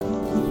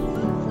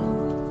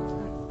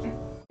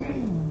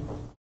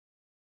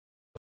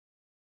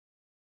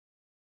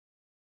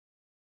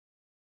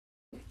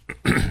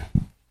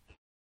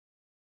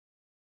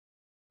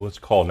Let's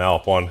call now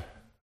upon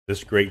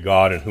this great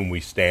God in whom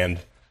we stand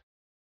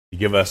to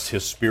give us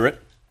His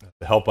Spirit,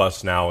 to help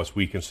us now as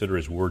we consider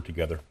His Word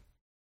together.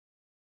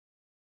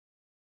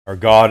 Our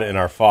God and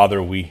our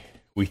Father, we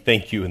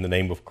thank You in the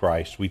name of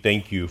Christ. We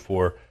thank You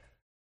for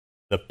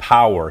the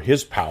power,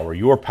 His power,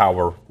 Your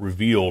power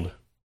revealed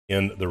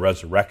in the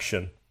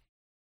resurrection,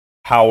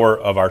 power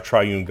of our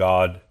triune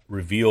God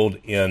revealed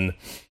in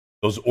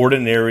those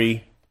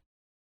ordinary,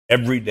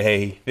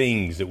 everyday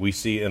things that we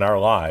see in our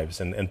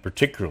lives, and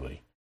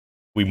particularly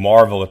we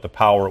marvel at the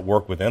power at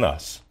work within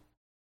us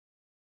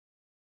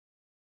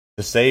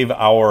to save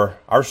our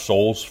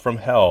souls from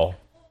hell,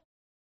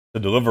 to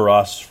deliver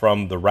us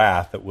from the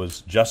wrath that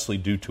was justly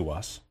due to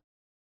us,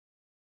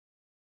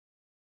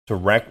 to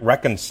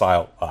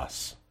reconcile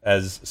us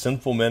as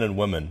sinful men and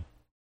women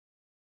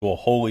to a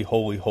holy,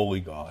 holy, holy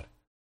God.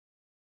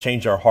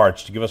 Change our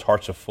hearts, to give us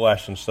hearts of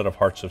flesh instead of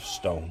hearts of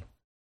stone.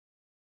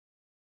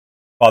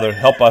 Father,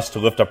 help us to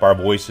lift up our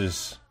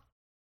voices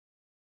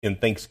in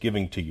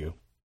thanksgiving to You.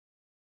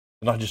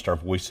 Not just our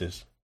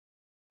voices.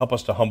 Help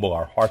us to humble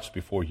our hearts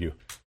before You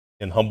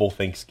in humble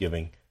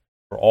thanksgiving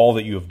for all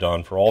that You have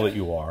done, for all that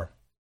You are.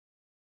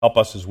 Help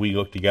us as we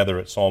look together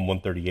at Psalm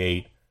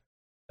 138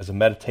 as a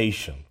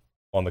meditation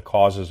on the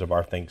causes of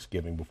our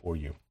thanksgiving before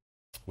You.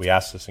 We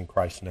ask this in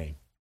Christ's name.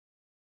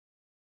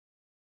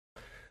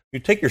 You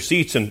take your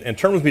seats and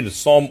turn with me to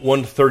Psalm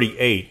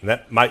 138. And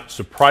that might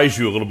surprise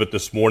you a little bit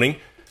this morning.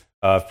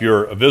 If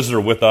you're a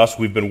visitor with us,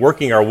 we've been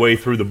working our way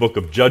through the book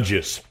of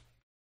Judges.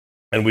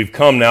 And we've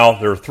come now,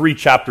 there are 3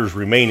 chapters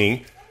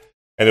remaining,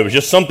 and there was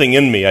just something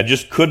in me. I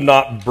just could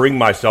not bring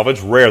myself.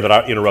 It's rare that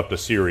I interrupt a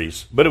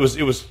series, but it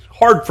was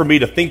hard for me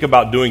to think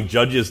about doing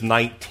Judges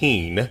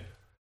 19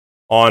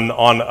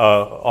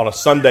 on a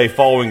Sunday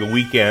following the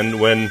weekend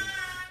when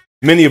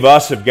many of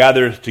us have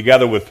gathered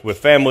together with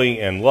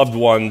family and loved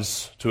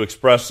ones to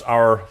express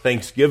our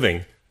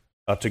thanksgiving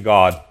to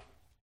God.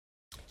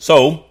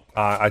 So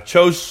I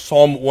chose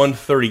Psalm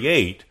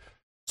 138.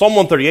 Psalm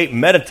 138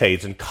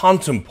 meditates and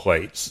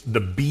contemplates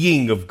the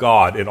being of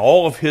God and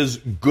all of His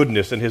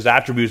goodness and His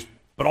attributes,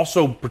 but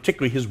also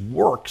particularly His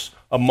works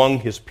among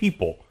His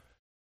people.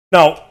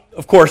 Now,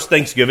 of course,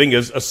 Thanksgiving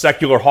is a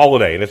secular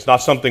holiday, and it's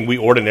not something we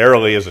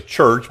ordinarily as a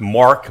church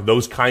mark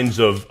those kinds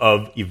of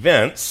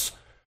events,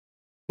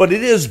 but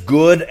it is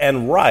good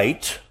and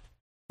right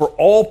for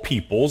all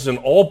peoples in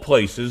all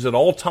places at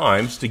all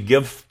times to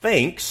give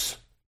thanks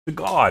to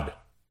God.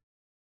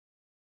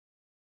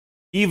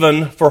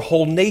 Even for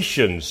whole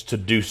nations to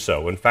do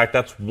so. In fact,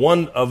 that's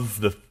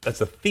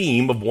a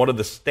theme of one of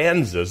the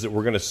stanzas that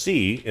we're going to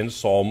see in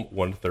Psalm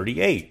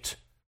 138.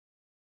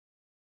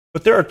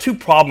 But there are 2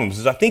 problems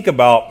as I think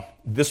about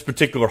this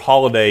particular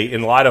holiday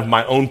in light of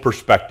my own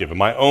perspective and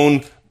my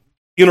own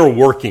inner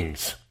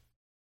workings.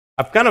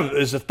 I've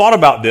as I thought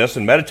about this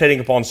and meditating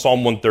upon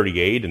Psalm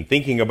 138 and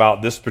thinking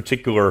about this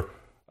particular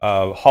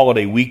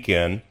holiday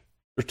weekend,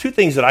 there are 2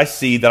 things that I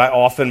see that I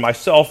often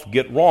myself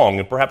get wrong,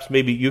 and perhaps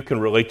maybe you can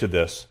relate to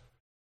this.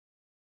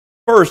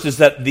 First is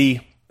that the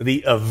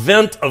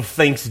event of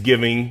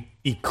Thanksgiving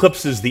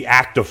eclipses the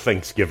act of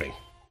Thanksgiving.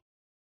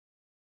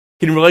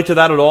 Can you relate to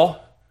that at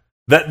all?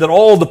 That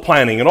all the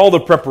planning and all the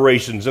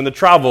preparations and the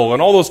travel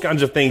and all those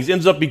kinds of things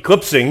ends up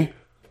eclipsing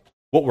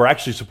what we're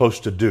actually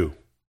supposed to do.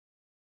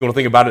 You want to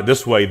think about it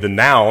this way, the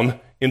noun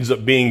ends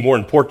up being more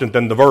important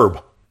than the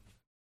verb.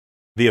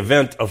 The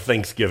event of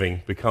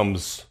Thanksgiving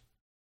becomes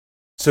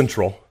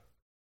central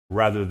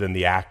rather than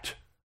the act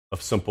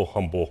of simple,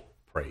 humble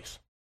praise.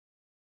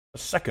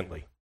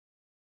 Secondly,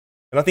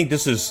 and I think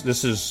this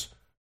is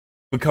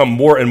become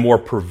more and more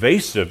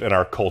pervasive in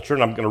our culture,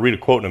 and I'm going to read a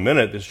quote in a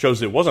minute that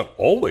shows it wasn't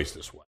always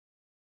this way.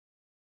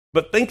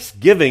 But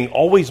Thanksgiving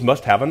always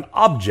must have an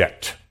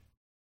object.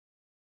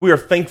 We are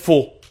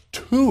thankful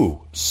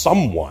to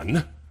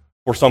someone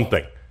or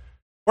something.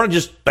 We're not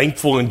just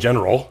thankful in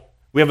general.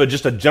 We have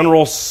just a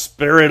general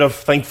spirit of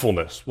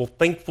thankfulness. Well,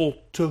 thankful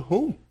to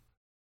whom?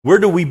 Where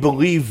do we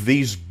believe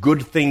these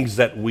good things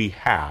that we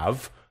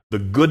have, the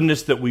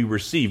goodness that we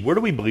receive, where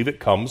do we believe it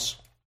comes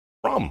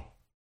from?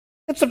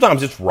 And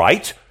sometimes it's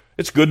right.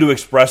 It's good to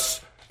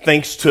express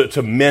thanks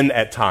to men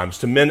at times,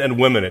 to men and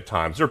women at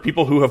times. There are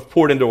people who have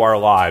poured into our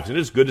lives, and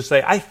it is good to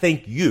say, I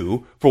thank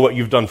you for what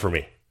you've done for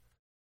me.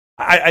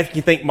 I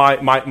can thank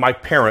my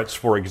parents,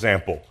 for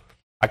example.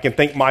 I can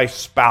thank my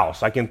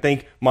spouse. I can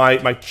thank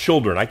my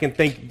children. I can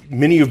thank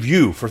many of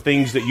you for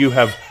things that you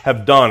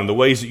have done and the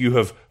ways that you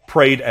have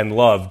prayed and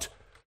loved.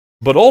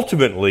 But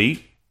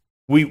ultimately,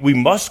 we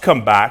must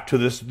come back to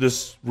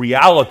this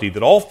reality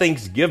that all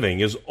thanksgiving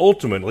is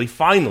ultimately,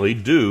 finally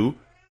due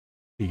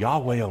to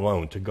Yahweh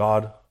alone, to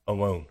God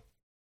alone.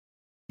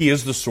 He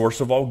is the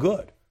source of all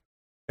good.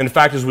 In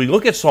fact, as we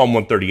look at Psalm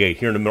 138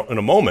 here in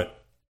a moment,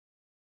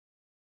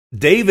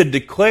 David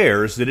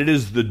declares that it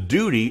is the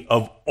duty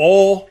of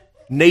all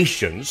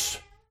nations,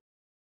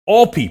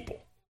 all people,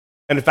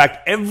 and in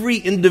fact, every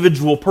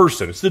individual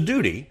person, it's the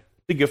duty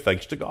to give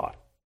thanks to God.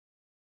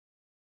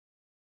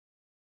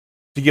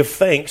 To give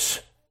thanks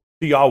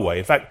to Yahweh.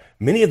 In fact,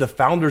 many of the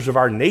founders of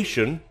our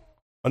nation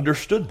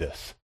understood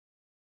this.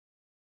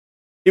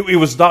 It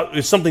was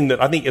something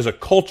that I think as a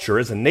culture,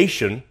 as a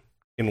nation,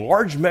 in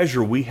large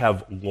measure we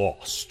have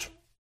lost.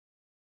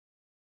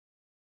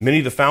 Many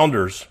of the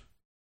founders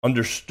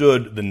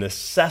understood the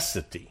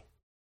necessity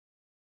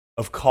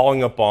of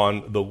calling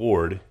upon the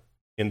Lord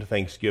in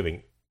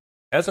thanksgiving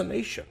as a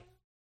nation,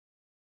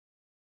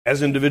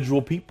 as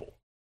individual people,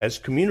 as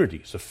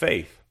communities of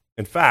faith.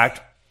 In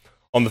fact,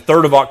 on the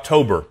 3rd of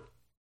October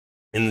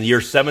in the year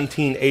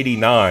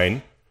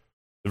 1789,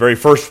 the very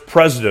first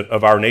president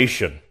of our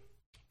nation,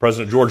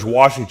 President George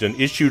Washington,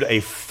 issued a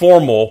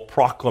formal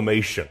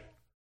proclamation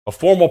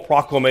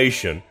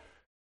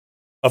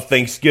of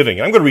thanksgiving.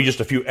 And I'm going to read just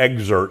a few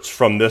excerpts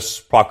from this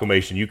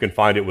proclamation. You can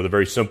find it with a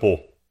very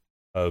simple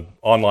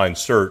online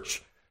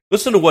search.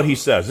 Listen to what he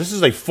says. This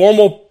is a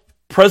formal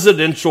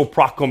presidential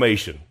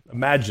proclamation.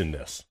 Imagine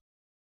this.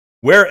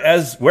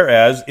 Whereas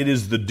it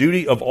is the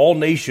duty of all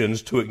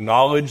nations to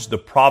acknowledge the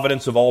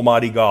providence of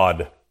Almighty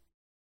God,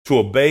 to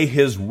obey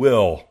His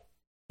will,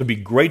 to be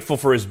grateful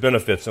for His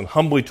benefits, and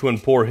humbly to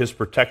implore His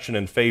protection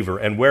and favor.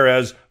 And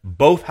whereas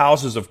both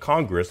houses of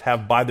Congress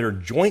have by their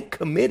joint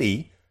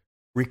committee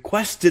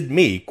requested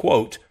me,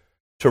 quote,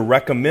 to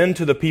recommend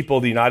to the people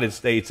of the United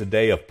States a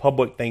day of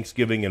public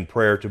thanksgiving and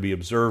prayer to be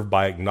observed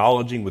by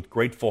acknowledging with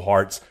grateful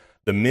hearts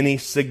the many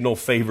signal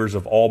favors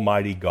of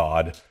Almighty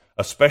God,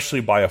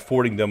 especially by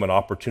affording them an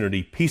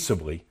opportunity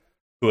peaceably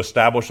to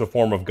establish a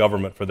form of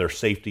government for their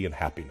safety and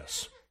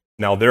happiness.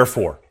 Now,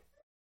 therefore,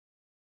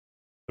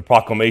 the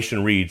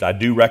proclamation reads, I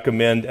do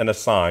recommend and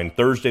assign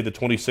Thursday, the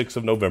 26th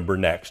of November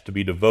next, to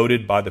be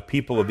devoted by the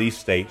people of these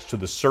states to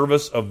the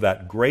service of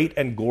that great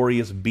and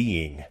glorious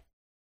being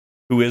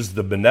who is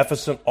the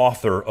beneficent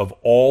author of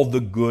all the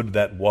good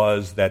that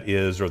was, that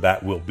is, or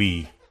that will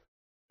be,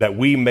 that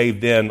we may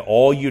then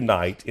all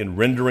unite in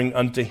rendering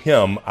unto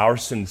Him our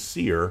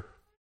sincere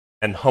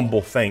and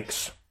humble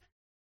thanks.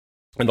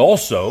 And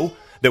also,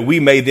 that we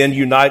may then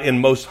unite in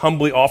most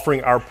humbly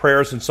offering our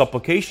prayers and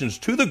supplications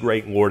to the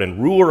great Lord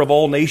and ruler of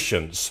all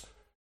nations,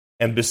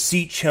 and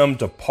beseech Him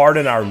to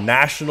pardon our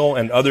national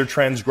and other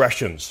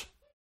transgressions,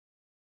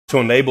 to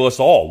enable us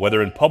all,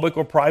 whether in public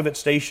or private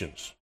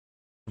stations,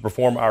 to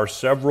perform our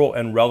several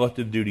and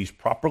relative duties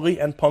properly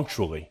and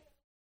punctually,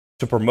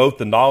 to promote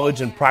the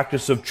knowledge and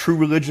practice of true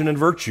religion and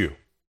virtue,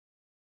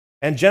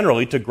 and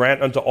generally to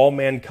grant unto all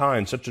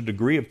mankind such a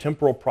degree of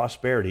temporal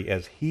prosperity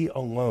as He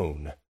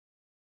alone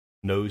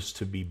knows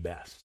to be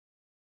best.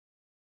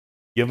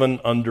 Given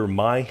under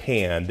my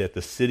hand at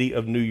the city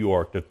of New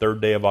York, the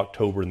 3rd day of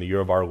October in the year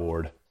of our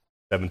Lord,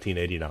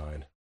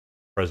 1789,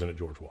 President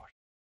George Washington.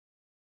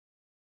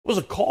 It was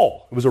a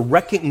call. It was a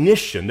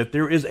recognition that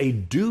there is a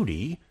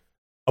duty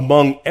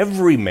among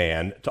every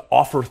man to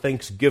offer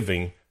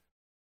thanksgiving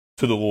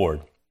to the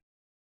Lord,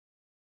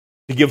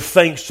 to give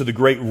thanks to the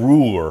great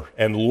ruler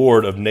and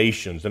Lord of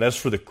nations. And as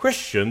for the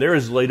Christian, there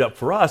is laid up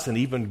for us an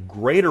even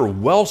greater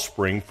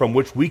wellspring from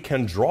which we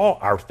can draw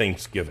our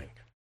thanksgiving.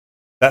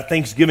 That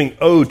thanksgiving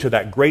owed to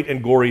that great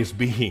and glorious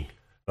being.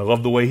 I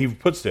love the way he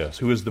puts this,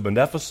 who is the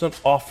beneficent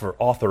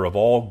author of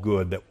all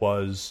good that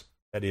was,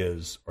 that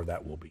is, or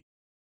that will be.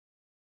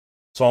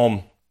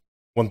 Psalm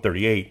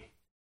 138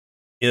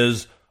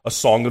 is a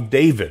song of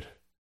David.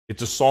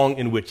 It's a song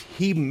in which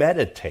he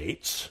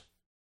meditates,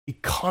 he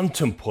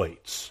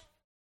contemplates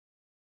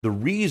the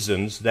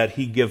reasons that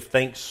he gives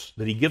thanks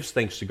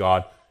to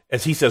God,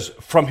 as he says,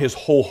 from his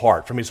whole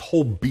heart, from his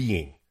whole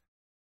being.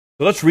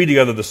 So let's read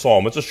together the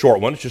psalm. It's a short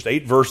one. It's just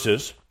 8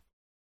 verses.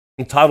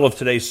 The title of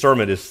today's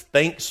sermon is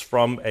Thanks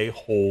from a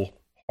Whole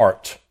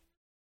Heart.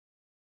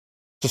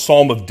 It's a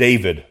psalm of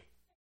David,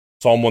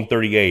 Psalm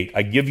 138.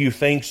 I give you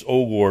thanks, O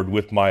Lord,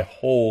 with my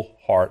whole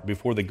heart.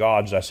 Before the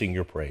gods I sing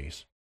your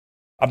praise.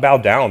 I bow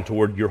down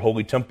toward your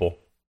holy temple.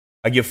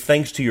 I give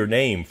thanks to your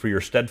name for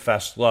your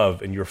steadfast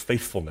love and your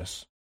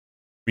faithfulness.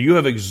 For you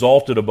have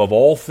exalted above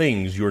all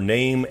things your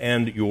name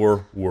and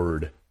your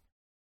word.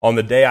 On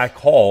the day I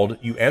called,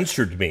 you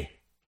answered me.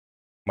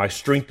 My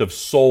strength of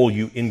soul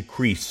you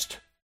increased.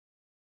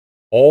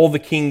 All the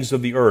kings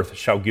of the earth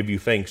shall give you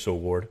thanks, O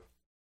Lord.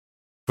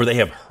 For they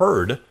have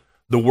heard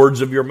the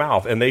words of your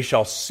mouth, and they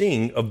shall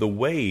sing of the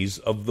ways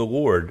of the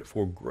Lord.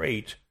 For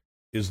great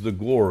is the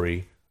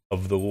glory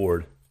of the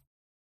Lord.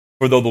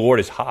 For though the Lord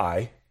is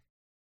high,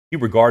 he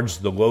regards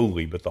the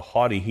lowly, but the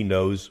haughty he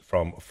knows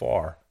from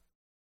afar.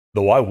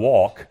 Though I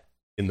walk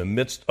in the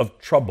midst of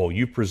trouble,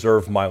 you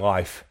preserve my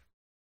life.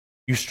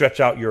 You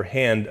stretch out your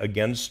hand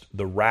against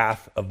the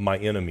wrath of my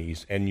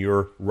enemies, and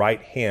your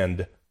right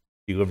hand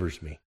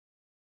delivers me.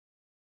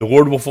 The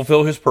Lord will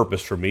fulfill his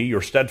purpose for me.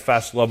 Your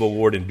steadfast love, O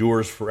Lord,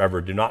 endures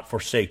forever. Do not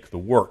forsake the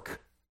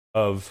work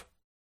of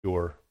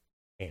your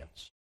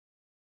hands.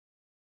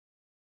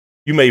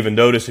 You may even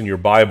notice in your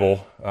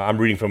Bible, I'm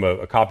reading from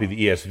a copy of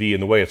the ESV,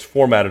 and the way it's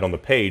formatted on the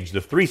page,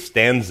 the 3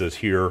 stanzas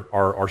here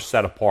are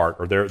set apart,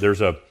 or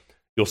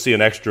you'll see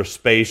an extra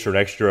space or an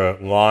extra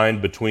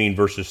line between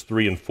verses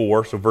 3 and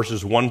 4. So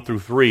verses 1 through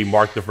 3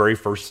 mark the very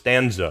first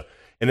stanza.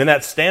 And in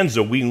that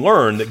stanza, we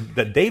learn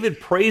that David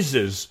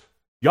praises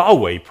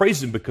Yahweh,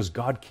 praises him because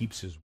God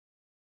keeps his word.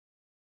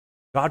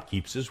 God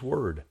keeps his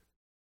word.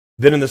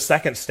 Then in the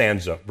second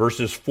stanza,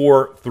 verses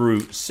 4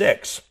 through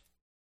 6,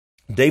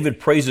 David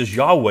praises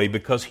Yahweh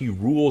because he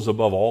rules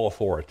above all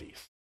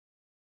authorities.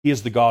 He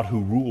is the God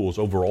who rules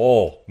over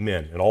all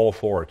men and all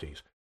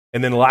authorities.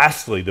 And then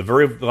lastly,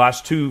 the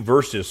last two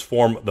verses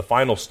form the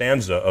final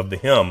stanza of the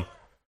hymn.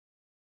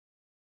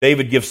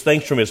 David gives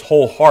thanks from his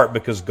whole heart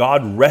because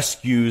God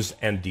rescues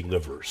and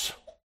delivers.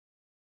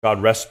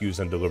 God rescues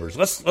and delivers.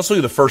 Let's look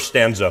at the first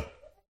stanza,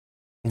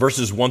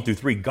 verses 1 through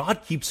 3.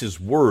 God keeps his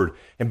word,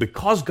 and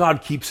because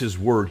God keeps his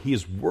word, he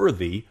is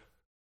worthy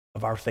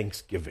of our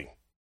thanksgiving.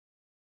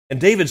 And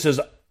David says,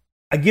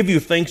 I give you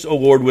thanks, O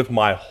Lord, with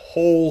my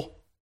whole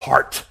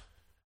heart.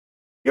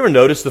 You ever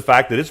notice the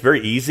fact that it's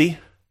very easy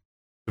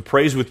to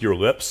praise with your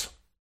lips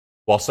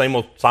while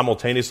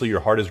simultaneously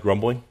your heart is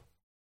grumbling? Or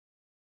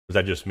is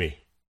that just me?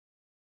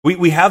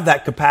 We have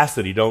that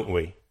capacity, don't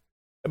we?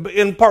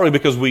 And partly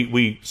because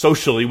we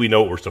socially, we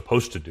know what we're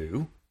supposed to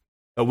do.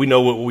 We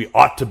know what we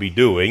ought to be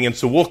doing, and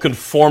so we'll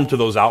conform to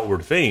those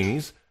outward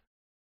things.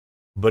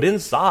 But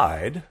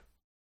inside,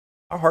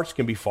 our hearts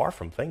can be far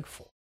from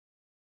thankful.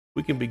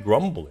 We can be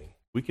grumbling.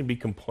 We can be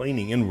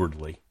complaining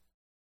inwardly.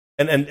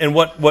 And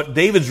what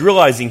David's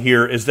realizing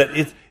here is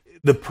that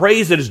the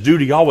praise that is due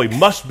to Yahweh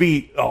must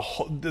be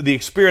the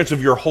experience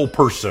of your whole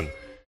person,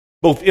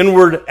 both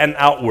inward and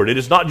outward. It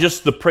is not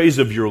just the praise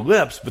of your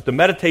lips, but the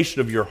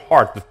meditation of your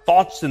heart, the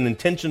thoughts and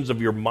intentions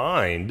of your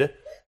mind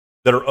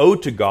that are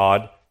owed to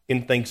God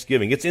in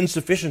thanksgiving. It's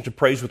insufficient to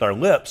praise with our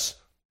lips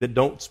that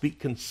don't speak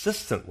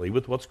consistently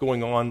with what's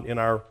going on in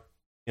our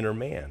inner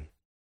man.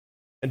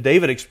 And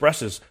David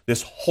expresses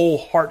this whole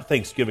heart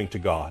thanksgiving to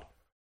God.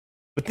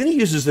 But then he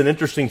uses an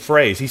interesting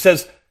phrase. He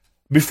says,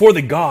 before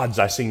the gods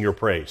I sing your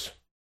praise.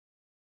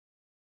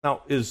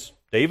 Now, is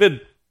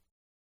David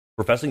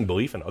professing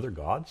belief in other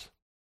gods?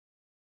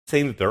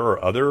 Saying that there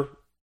are other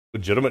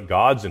legitimate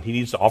gods and he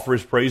needs to offer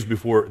his praise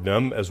before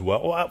them as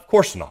well? Well, of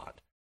course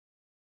not.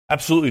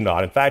 Absolutely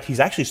not. In fact,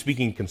 he's actually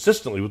speaking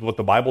consistently with what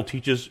the Bible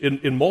teaches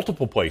in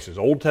multiple places,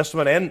 Old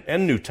Testament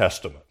and New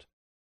Testament,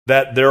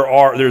 that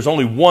there's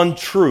only one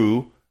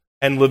true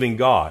and living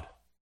God.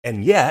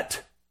 And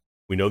yet,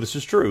 we know this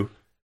is true,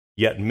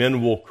 yet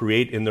men will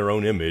create in their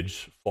own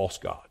image false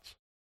gods,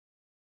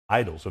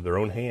 idols of their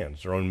own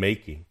hands, their own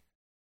making.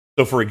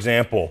 So, for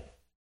example,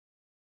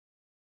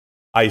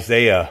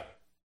 Isaiah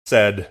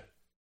said,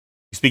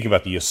 he's speaking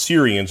about the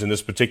Assyrians in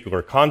this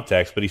particular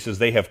context, but he says,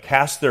 they have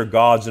cast their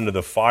gods into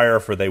the fire,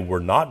 for they were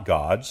not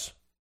gods,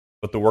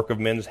 but the work of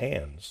men's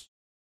hands,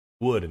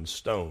 wood and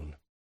stone.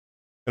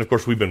 And of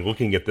course, we've been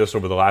looking at this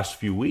over the last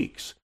few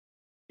weeks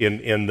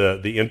in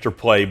the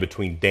interplay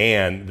between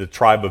Dan, the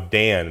tribe of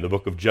Dan, in the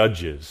book of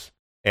Judges,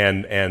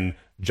 and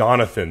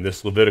Jonathan,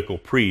 this Levitical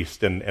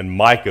priest, and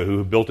Micah,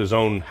 who built his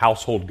own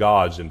household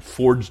gods and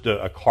forged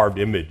a carved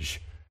image.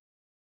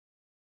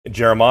 And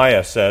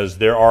Jeremiah says,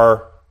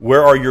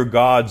 where are your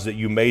gods that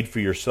you made for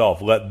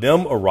yourself? Let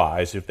them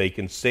arise if they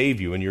can save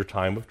you in your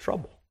time of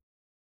trouble.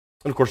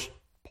 And of course,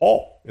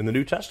 Paul in the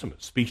New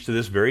Testament speaks to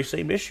this very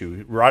same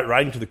issue,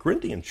 writing to the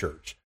Corinthian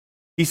church.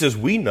 He says,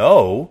 we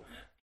know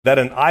that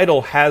an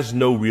idol has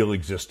no real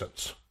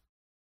existence.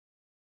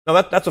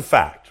 Now that's a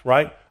fact,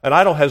 right? An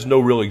idol has no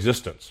real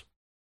existence.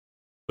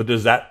 But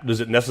does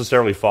it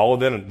necessarily follow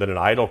then that an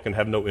idol can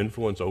have no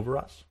influence over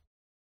us?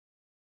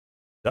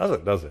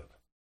 Doesn't, does it?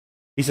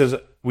 He says,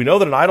 we know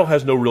that an idol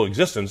has no real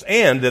existence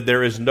and that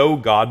there is no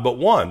God but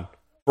one.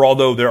 For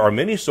although there are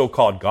many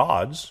so-called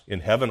gods in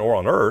heaven or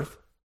on earth,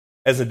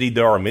 as indeed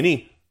there are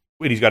many,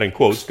 he's got in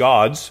quotes,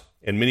 gods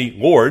and many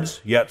lords,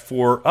 yet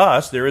for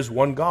us there is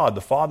one God,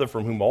 the Father,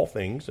 from whom all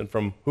things and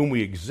from whom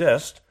we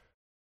exist,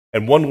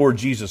 and one Lord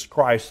Jesus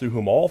Christ, through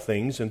whom all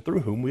things and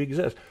through whom we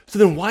exist. So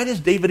then why does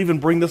David even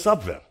bring this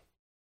up then?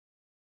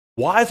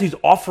 Why is he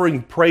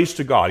offering praise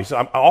to God? He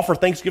said, I offer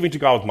thanksgiving to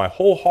God with my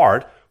whole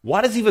heart.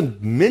 Why does he even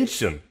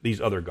mention these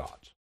other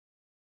gods?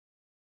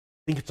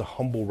 I think it's a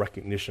humble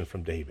recognition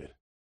from David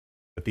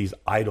that these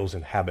idols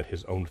inhabit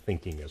his own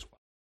thinking as well.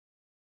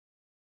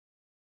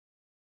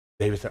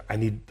 David said,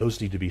 those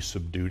need to be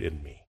subdued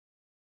in me.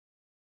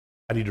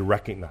 I need to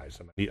recognize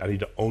them. I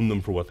need to own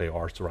them for what they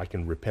are so I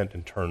can repent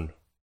and turn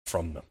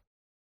from them.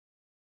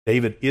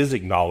 David is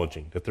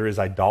acknowledging that there is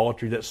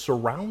idolatry that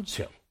surrounds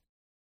him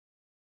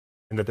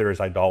and that there is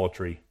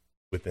idolatry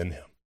within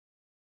him.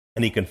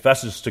 And he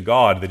confesses to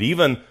God that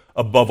even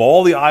above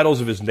all the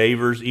idols of his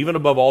neighbors, even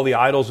above all the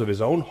idols of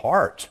his own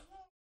heart,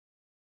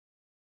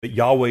 that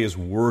Yahweh is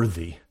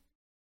worthy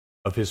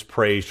of his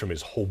praise from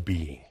his whole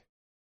being.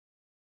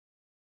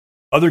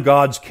 Other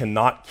gods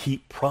cannot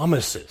keep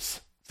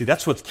promises. See,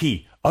 that's what's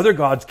key. Other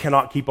gods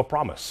cannot keep a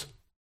promise.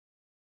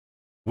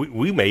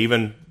 We may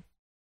even,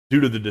 due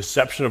to the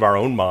deception of our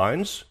own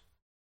minds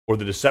or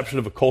the deception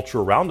of a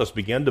culture around us,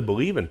 begin to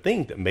believe and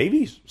think that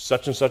maybe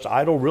such and such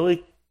idol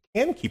really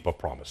can keep a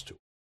promise to us.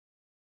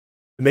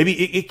 Maybe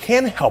it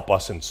can help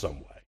us in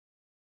some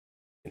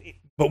way.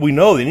 But we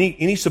know that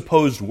any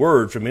supposed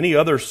word from any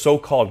other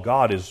so-called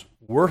God is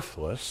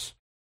worthless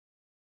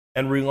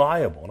and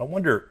reliable. And I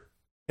wonder,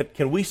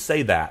 can we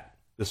say that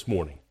this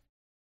morning?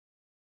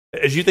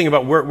 As you think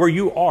about where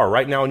you are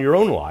right now in your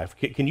own life,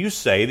 can you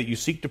say that you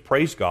seek to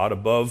praise God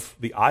above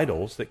the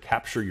idols that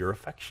capture your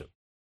affection?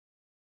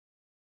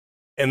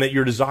 And that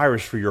your desire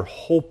is for your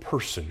whole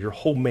person, your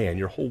whole man,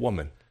 your whole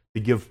woman to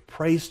give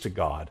praise to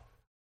God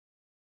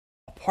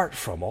apart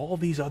from all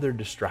these other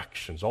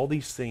distractions, all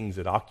these things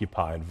that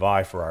occupy and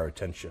vie for our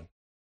attention.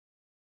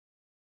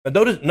 Now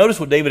notice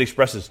what David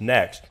expresses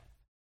next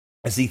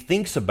as he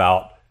thinks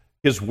about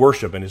his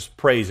worship and his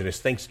praise and his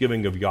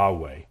thanksgiving of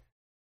Yahweh.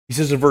 He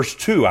says in verse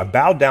 2, I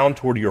bow down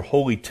toward your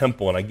holy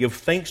temple, and I give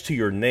thanks to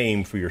your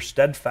name for your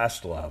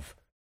steadfast love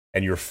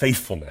and your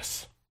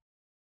faithfulness.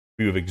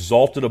 You have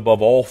exalted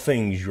above all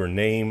things your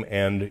name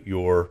and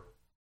your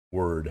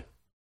word.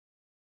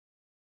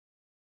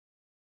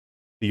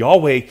 The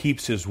Yahweh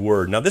keeps his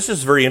word. Now this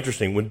is very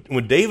interesting.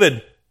 When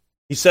David,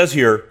 he says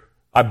here,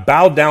 I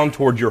bow down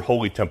toward your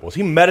holy temple. As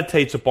he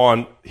meditates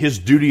upon his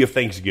duty of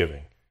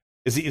thanksgiving,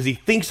 as he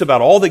thinks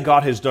about all that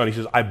God has done, he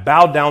says, I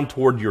bow down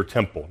toward your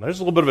temple. Now, there's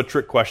a little bit of a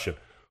trick question.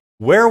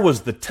 Where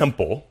was the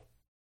temple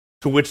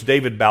to which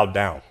David bowed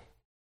down?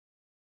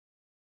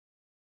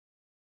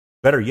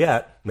 Better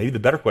yet, maybe the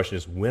better question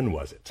is, when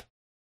was it?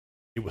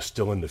 It was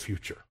still in the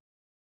future.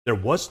 There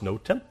was no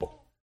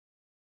temple.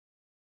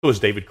 So is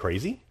David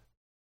crazy?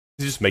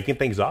 Is he just making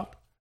things up?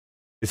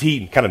 Is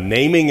he kind of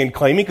naming and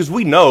claiming? Because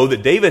we know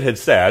that David had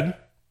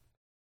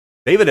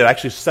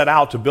actually set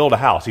out to build a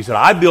house. He said,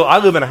 I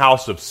live in a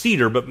house of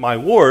cedar, but my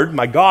Lord,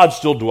 my God,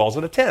 still dwells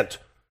in a tent.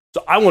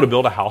 So I want to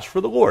build a house for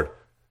the Lord.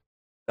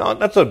 Now,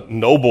 that's a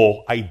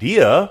noble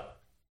idea,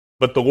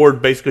 but the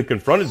Lord basically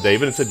confronted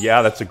David and said,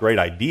 yeah, that's a great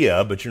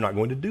idea, but you're not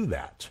going to do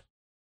that.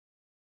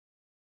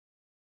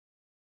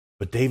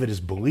 But David is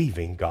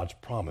believing God's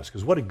promise,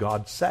 because what did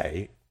God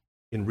say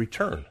in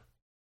return?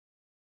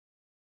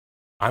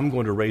 I'm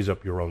going to raise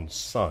up your own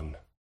son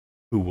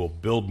who will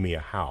build me a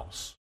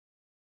house.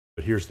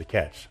 But here's the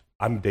catch.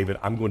 David,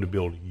 I'm going to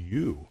build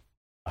you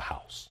a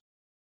house.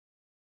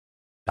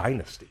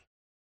 Dynasty,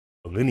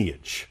 a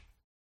lineage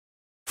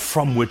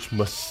from which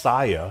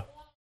Messiah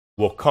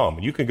will come.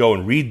 You can go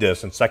and read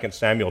this in 2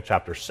 Samuel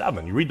chapter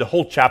 7. You read the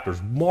whole chapter.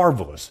 It's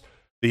marvelous.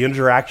 The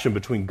interaction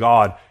between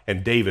God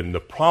and David and the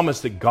promise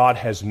that God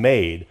has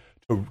made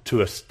to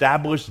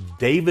establish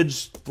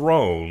David's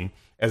throne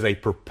as a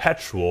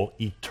perpetual,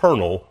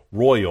 eternal,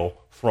 royal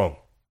throne.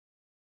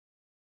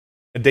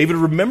 And David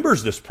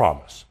remembers this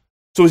promise.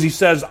 So as he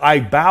says, I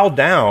bow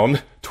down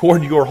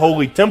toward your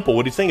holy temple,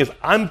 what he's saying is,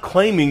 I'm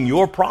claiming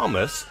your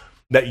promise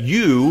that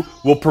you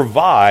will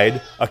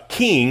provide a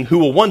king who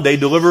will one day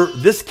deliver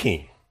this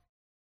king.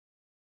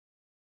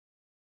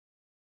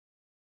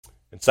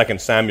 In 2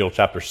 Samuel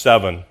chapter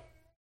 7,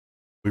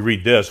 we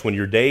read this, when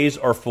your days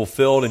are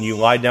fulfilled and you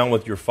lie down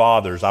with your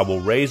fathers, I will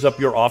raise up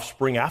your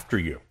offspring after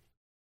you,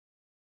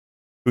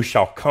 who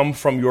shall come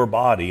from your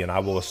body, and I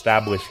will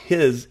establish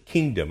his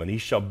kingdom, and he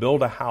shall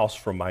build a house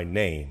for my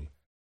name,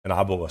 and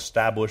I will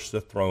establish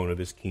the throne of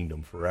his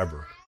kingdom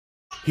forever.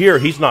 Here,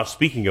 he's not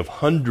speaking of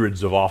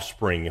hundreds of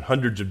offspring and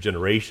hundreds of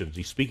generations.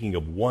 He's speaking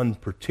of one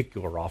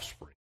particular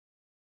offspring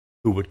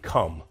who would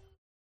come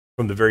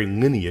from the very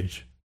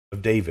lineage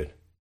of David.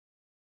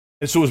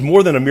 And so it was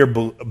more than a mere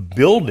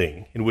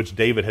building in which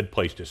David had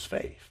placed his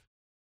faith.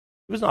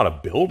 It was not a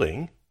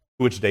building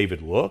to which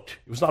David looked.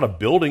 It was not a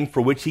building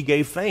for which he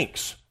gave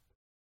thanks.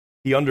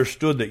 He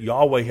understood that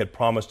Yahweh had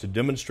promised to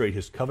demonstrate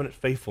his covenant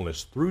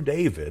faithfulness through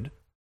David's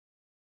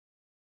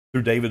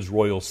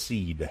royal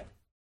seed.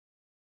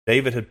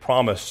 David had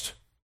promised,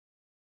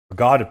 or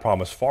God had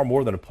promised far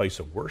more than a place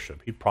of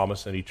worship. He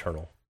promised an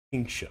eternal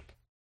kingship.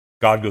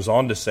 God goes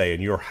on to say,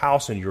 and your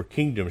house and your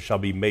kingdom shall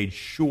be made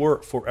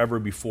sure forever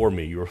before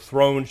me. Your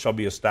throne shall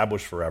be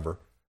established forever.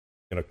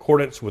 In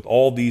accordance with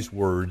all these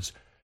words,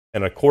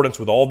 in accordance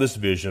with all this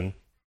vision,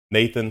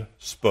 Nathan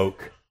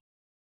spoke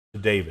to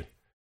David.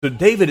 So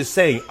David is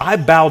saying, I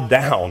bow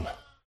down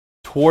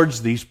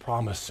towards these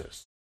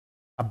promises.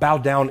 I bow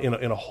down in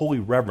a holy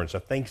reverence, a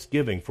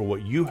thanksgiving for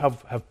what you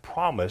have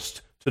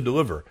promised to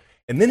deliver.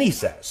 And then he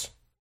says,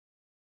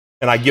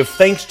 and I give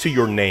thanks to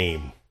your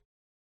name.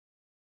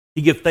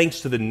 He gives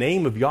thanks to the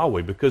name of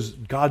Yahweh because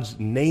God's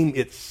name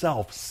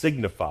itself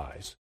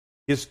signifies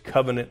his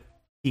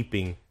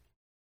covenant-keeping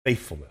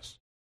faithfulness.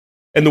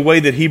 And the way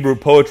that Hebrew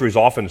poetry is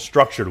often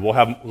structured, we'll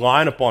have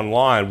line upon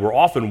line, where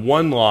often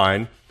one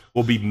line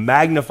will be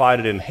magnified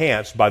and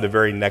enhanced by the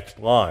very next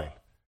line.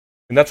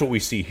 And that's what we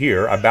see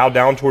here. I bow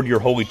down toward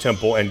your holy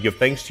temple and give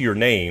thanks to your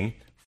name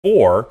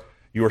for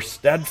your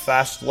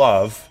steadfast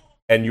love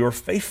and your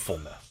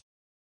faithfulness.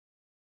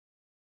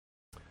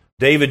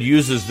 David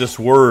uses this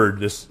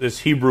word, this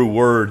Hebrew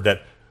word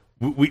that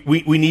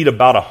we need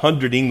about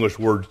 100 English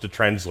words to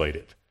translate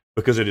it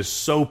because it is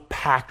so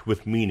packed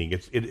with meaning.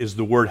 It is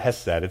the word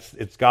hesed.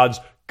 It's God's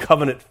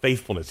covenant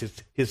faithfulness.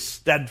 It's his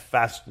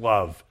steadfast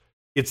love.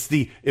 It's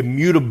the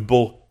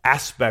immutable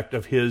aspect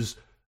of his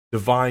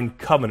divine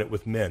covenant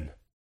with men.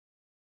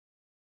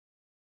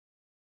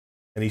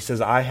 And he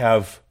says, I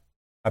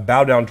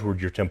bow down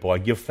toward your temple. I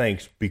give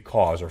thanks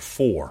because, or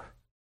for,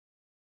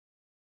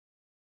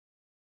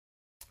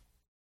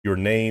 your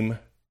name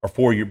or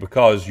for you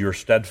because your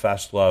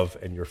steadfast love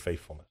and your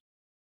faithfulness.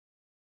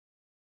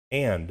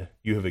 And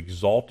you have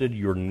exalted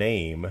your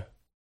name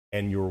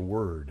and your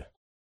word.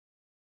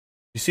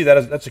 You see,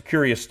 that's a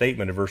curious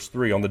statement in verse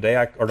 3. On the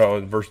day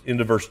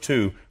into verse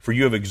 2, for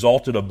you have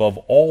exalted above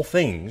all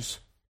things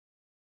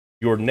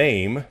your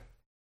name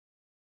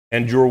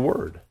and your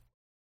word.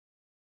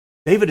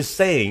 David is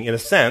saying, in a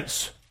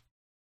sense,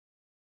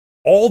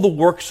 all the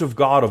works of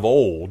God of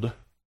old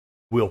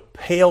will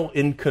pale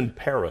in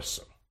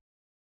comparison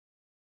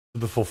to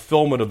the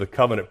fulfillment of the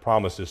covenant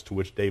promises to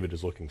which David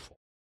is looking for.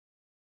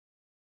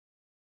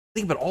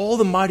 Think about all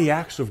the mighty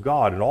acts of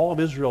God in all of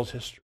Israel's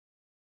history.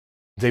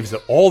 David said,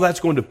 all that's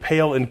going to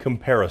pale in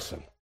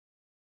comparison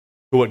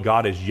to what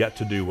God has yet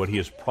to do, what he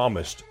has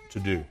promised to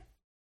do.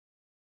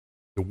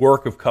 The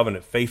work of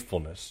covenant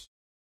faithfulness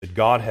that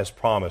God has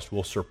promised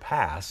will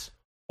surpass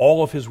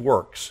all of his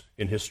works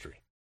in history.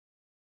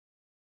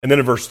 And then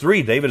in verse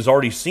 3, David has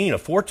already seen a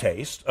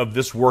foretaste of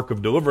this work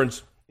of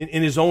deliverance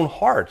in his own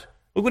heart.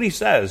 Look what he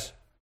says.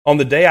 On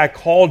the day I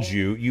called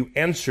you, you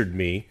answered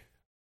me.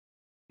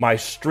 My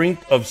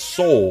strength of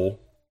soul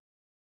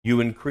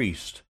you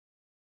increased.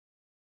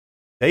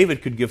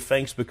 David could give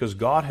thanks because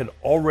God had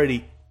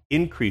already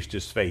increased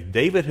his faith.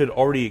 David had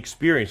already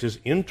experienced his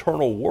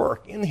internal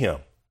work in him.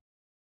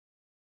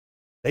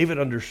 David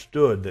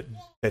understood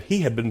that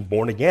he had been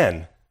born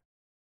again,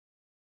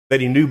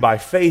 that he knew by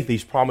faith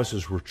these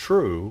promises were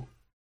true,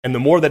 and the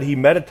more that he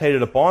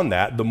meditated upon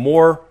that, the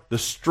more the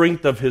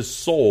strength of his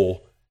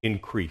soul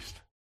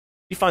increased.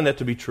 You find that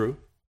to be true?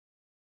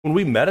 When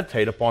we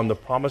meditate upon the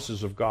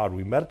promises of God,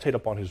 we meditate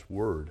upon his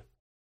word,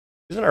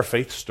 isn't our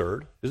faith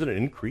stirred? Isn't it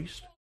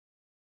increased?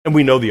 And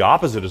we know the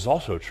opposite is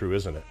also true,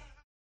 isn't it?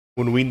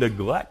 When we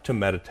neglect to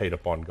meditate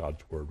upon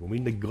God's word, when we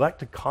neglect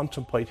to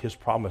contemplate his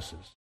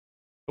promises,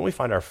 don't we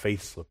find our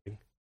faith slipping?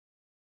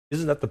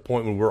 Isn't that the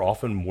point when we're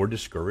often more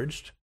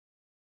discouraged,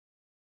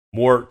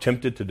 more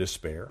tempted to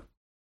despair?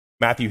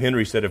 Matthew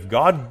Henry said, if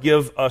God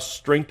give us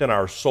strength in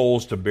our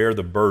souls to bear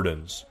the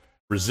burdens,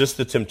 resist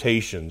the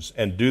temptations,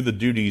 and do the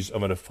duties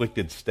of an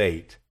afflicted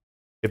state,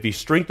 if he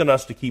strengthen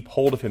us to keep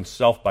hold of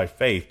himself by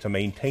faith, to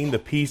maintain the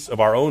peace of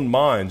our own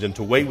minds, and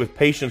to wait with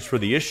patience for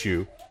the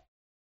issue,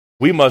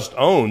 we must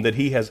own that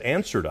he has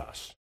answered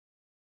us.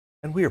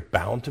 And we are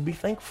bound to be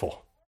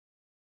thankful.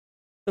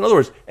 In other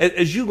words,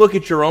 as you look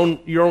at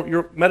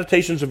your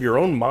meditations of your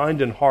own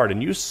mind and heart,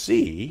 and you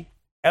see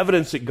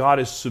evidence that God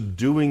is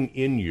subduing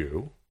in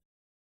you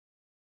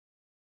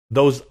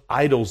those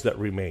idols that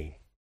remain,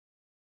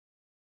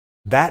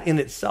 that in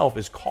itself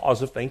is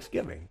cause of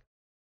thanksgiving.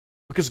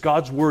 Because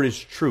God's word is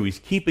true. He's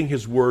keeping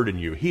his word in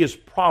you. He has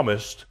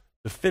promised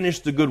to finish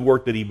the good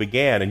work that he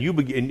began.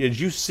 And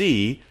as you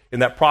see in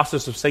that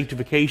process of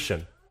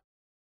sanctification,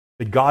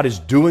 that God is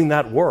doing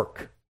that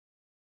work.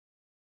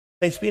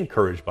 Saints, be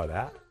encouraged by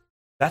that.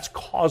 That's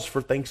cause for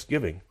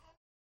thanksgiving.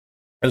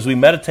 As we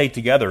meditate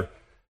together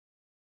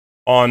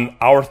on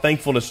our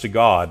thankfulness to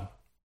God,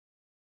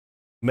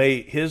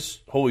 may his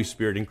Holy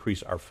Spirit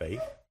increase our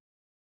faith.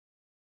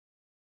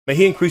 May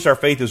he increase our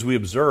faith as we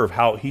observe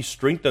how he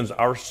strengthens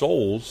our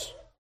souls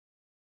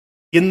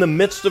in the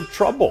midst of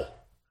trouble.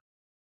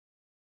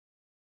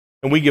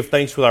 And we give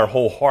thanks with our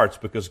whole hearts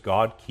because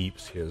God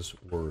keeps his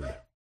word.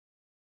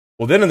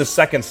 Well, then in the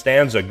second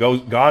stanza,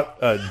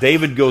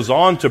 David goes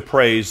on to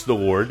praise the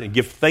Lord and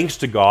give thanks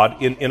to God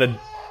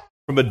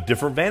from a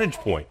different vantage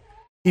point.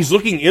 He's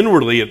looking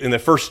inwardly in the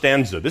first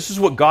stanza. This is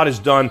what God has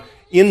done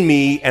in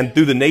me and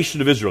through the nation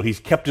of Israel. He's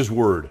kept his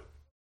word.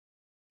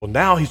 Well,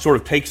 now he sort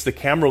of takes the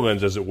camera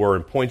lens, as it were,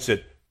 and points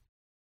it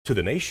to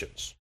the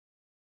nations.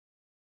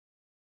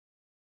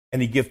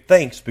 And he gives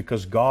thanks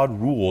because God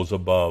rules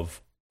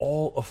above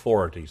all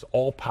authorities,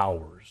 all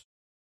powers,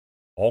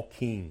 all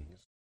kings.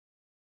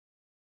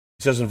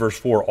 He says in verse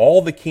 4,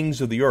 all the kings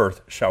of the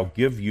earth shall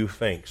give you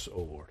thanks,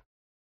 O Lord.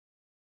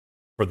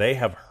 For they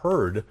have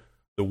heard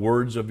the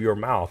words of your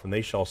mouth, and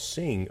they shall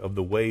sing of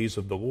the ways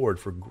of the Lord,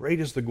 for great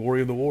is the glory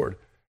of the Lord.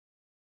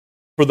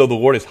 For though the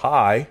Lord is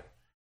high,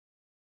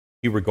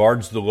 he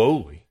regards the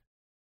lowly,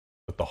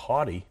 but the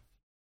haughty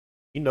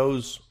he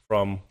knows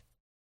from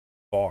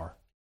far.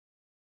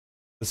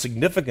 The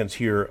significance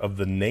here of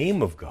the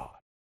name of God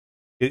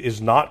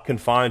is not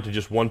confined to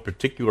just one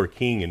particular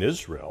king in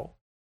Israel.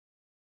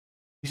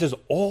 He says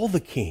all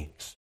the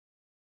kings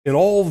in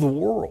all of the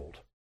world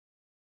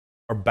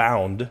are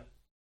bound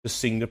to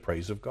sing the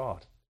praise of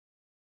God.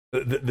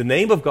 The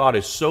name of God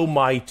is so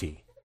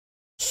mighty,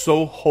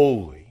 so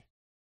holy,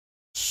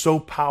 so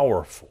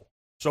powerful,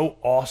 so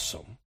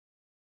awesome,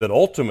 that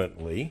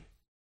ultimately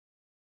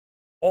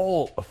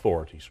all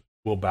authorities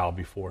will bow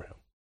before him.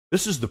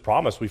 This is the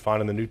promise we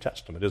find in the New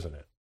Testament, isn't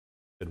it?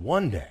 That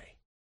one day,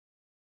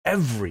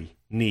 every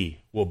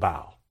knee will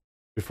bow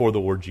before the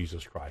Lord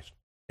Jesus Christ,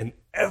 and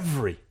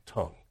every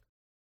tongue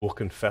will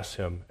confess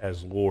him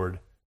as Lord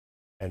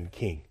and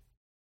King.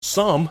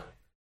 Some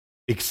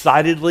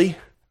excitedly,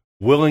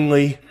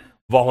 willingly,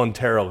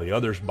 voluntarily,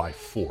 others by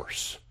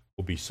force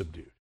will be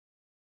subdued.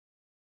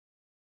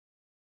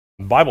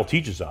 The Bible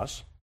teaches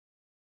us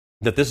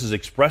that this is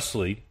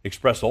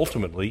expressed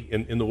ultimately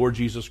in the Lord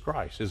Jesus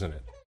Christ, isn't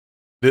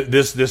it?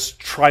 This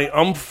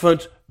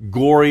triumphant,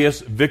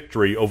 glorious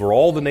victory over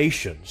all the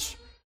nations.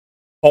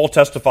 Paul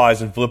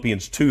testifies in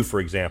Philippians 2, for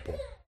example.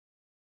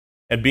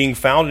 And being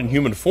found in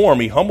human form,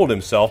 he humbled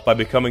himself by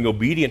becoming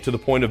obedient to the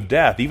point of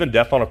death, even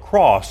death on a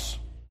cross.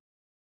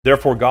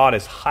 Therefore God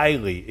has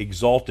highly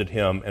exalted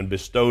him and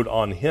bestowed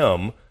on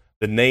him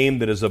the name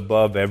that is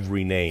above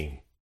every name,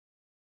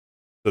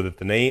 so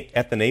that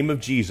at the name of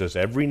Jesus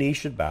every knee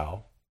should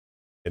bow,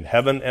 in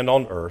heaven and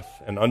on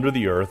earth and under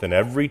the earth, and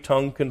every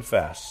tongue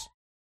confess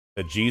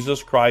that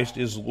Jesus Christ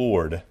is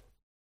Lord,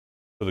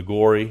 for the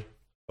glory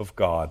of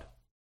God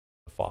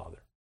the Father.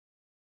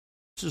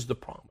 This is the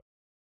promise.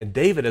 And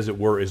David, as it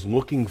were, is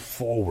looking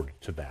forward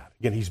to that.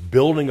 Again, he's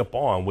building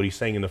upon what he's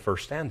saying in the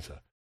first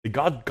stanza. That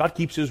God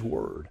keeps his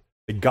word.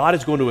 That God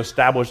is going to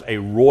establish a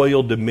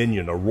royal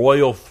dominion, a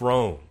royal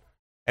throne.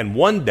 And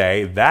one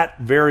day, that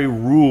very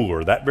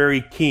ruler, that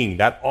very king,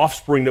 that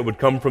offspring that would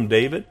come from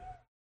David,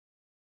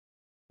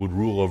 would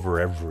rule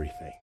over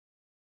everything,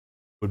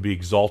 would be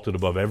exalted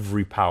above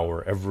every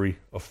power, every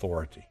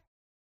authority.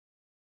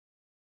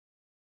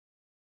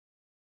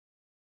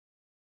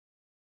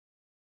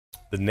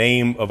 The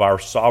name of our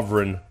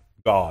sovereign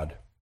God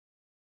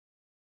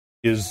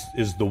is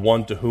the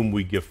one to whom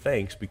we give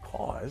thanks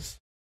because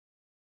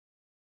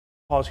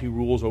he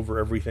rules over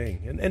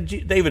everything. And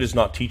David is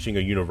not teaching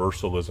a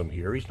universalism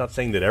here. He's not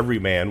saying that every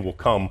man will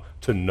come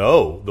to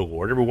know the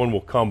Lord. Everyone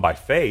will come by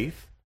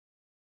faith.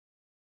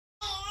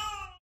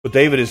 But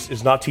David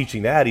is not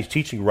teaching that. He's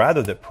teaching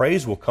rather that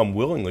praise will come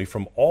willingly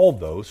from all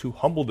those who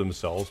humble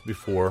themselves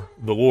before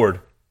the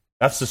Lord.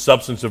 That's the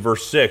substance of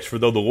verse 6. For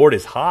though the Lord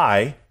is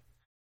high,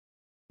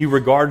 he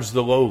regards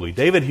the lowly.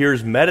 David here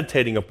is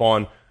meditating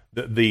upon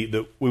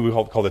the what we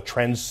call the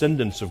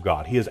transcendence of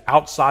God. He is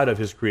outside of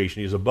his creation.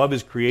 He is above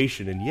his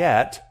creation, and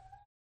yet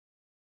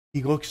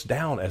he looks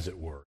down, as it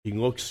were. He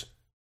looks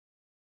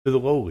to the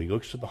lowly. He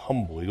looks to the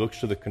humble. He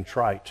looks to the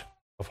contrite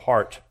of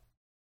heart.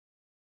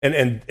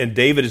 And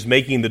David is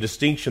making the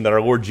distinction that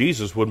our Lord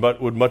Jesus would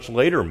much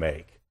later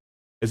make,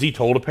 as he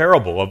told a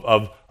parable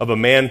of a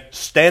man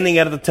standing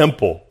at the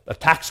temple, a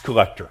tax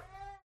collector,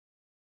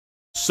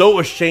 so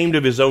ashamed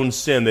of his own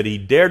sin that he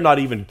dared not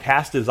even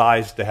cast his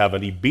eyes to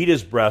heaven. He beat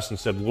his breast and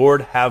said,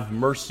 Lord, have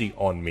mercy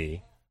on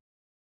me.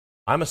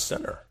 I'm a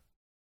sinner.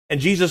 And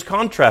Jesus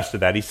contrasted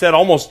that. He said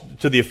almost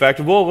to the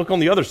effect of, well, look on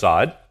the other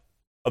side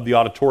of the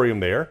auditorium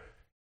there,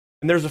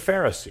 and there's a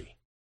Pharisee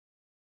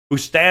who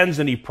stands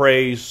and he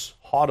prays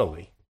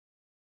haughtily.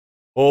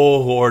 Oh,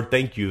 Lord,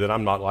 thank you that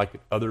I'm not like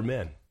other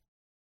men.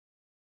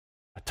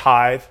 I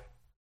tithe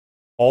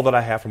all that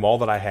I have from all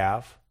that I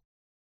have.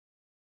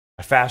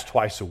 I fast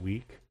twice a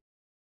week.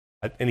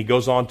 And he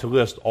goes on to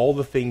list all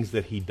the things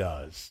that he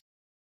does.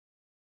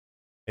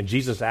 And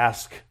Jesus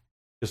asked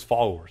his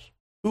followers,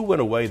 who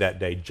went away that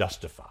day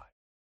justified?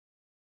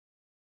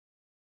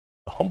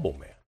 The humble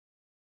man,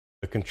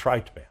 the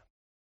contrite man,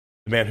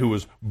 the man who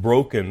was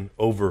broken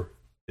over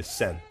his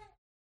sin.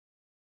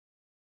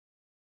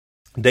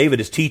 David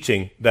is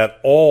teaching that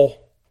all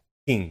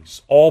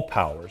kings, all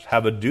powers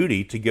have a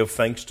duty to give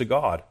thanks to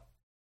God,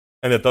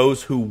 and that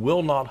those who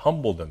will not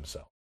humble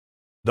themselves,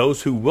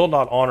 those who will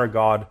not honor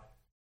God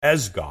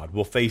as God,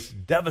 will face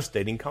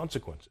devastating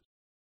consequences.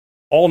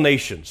 All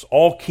nations,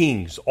 all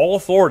kings, all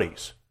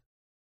authorities,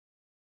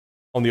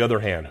 on the other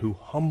hand, who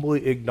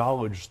humbly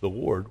acknowledge the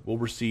Lord will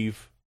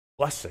receive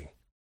blessing.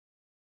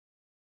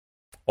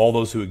 All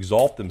those who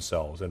exalt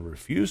themselves and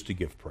refuse to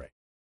give praise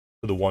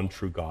to the one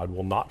true God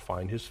will not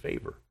find his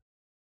favor.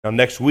 Now,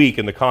 next week,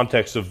 in the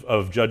context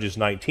of Judges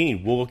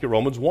 19, we'll look at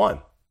Romans 1.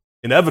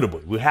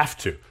 Inevitably, we have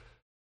to.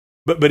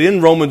 But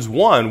in Romans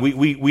 1,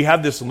 we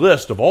have this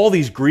list of all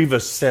these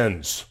grievous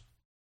sins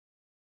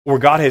where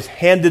God has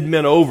handed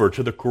men over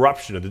to the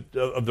corruption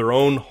of their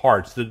own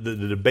hearts, the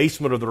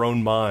debasement of their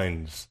own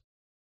minds,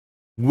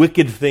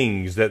 wicked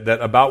things that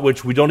about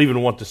which we don't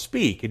even want to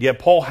speak. And yet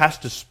Paul has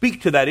to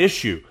speak to that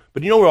issue.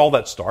 But you know where all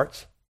that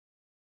starts?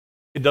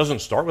 It doesn't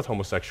start with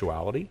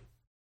homosexuality.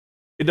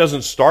 It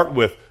doesn't start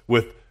with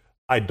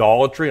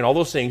idolatry and all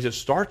those things. It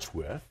starts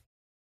with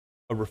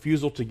a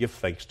refusal to give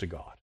thanks to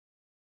God.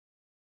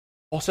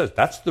 Paul says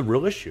that's the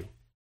real issue.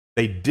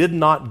 They did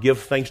not give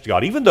thanks to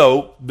God. Even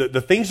though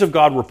the things of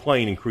God were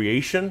plain in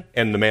creation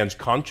and the man's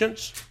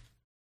conscience,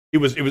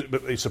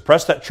 they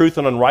suppressed that truth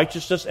and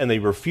unrighteousness, and they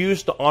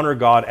refused to honor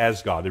God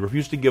as God. They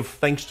refused to give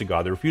thanks to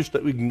God. They refused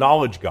to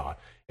acknowledge God.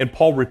 And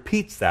Paul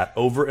repeats that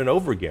over and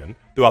over again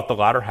throughout the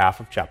latter half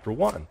of chapter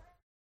 1.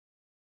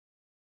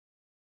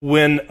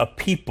 When a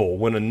people,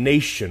 when a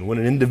nation, when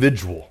an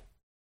individual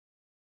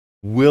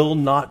will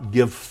not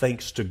give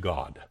thanks to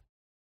God,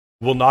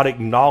 will not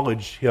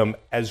acknowledge him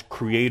as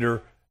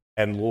creator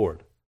and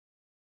Lord,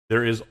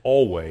 there is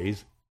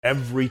always,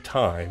 every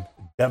time,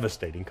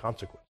 devastating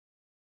consequence,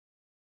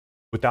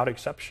 without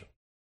exception.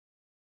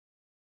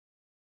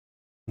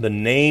 The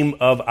name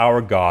of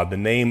our God, the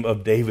name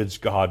of David's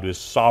God, is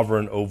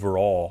sovereign over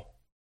all.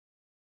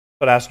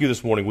 But I ask you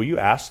this morning, will you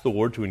ask the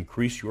Lord to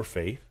increase your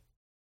faith,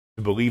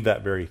 to believe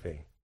that very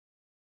thing?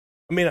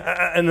 I mean,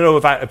 I know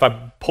if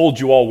I polled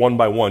you all one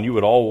by one, you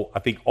would all, I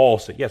think, all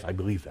say, yes, I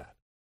believe that.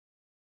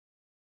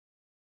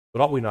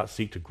 But ought we not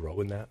seek to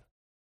grow in that?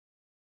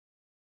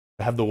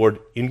 To have the Lord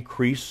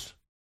increase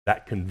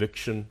that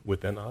conviction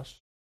within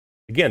us?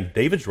 Again,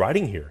 David's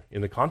writing here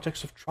in the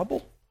context of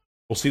trouble.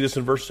 We'll see this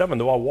in verse 7,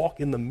 though I walk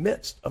in the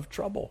midst of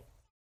trouble.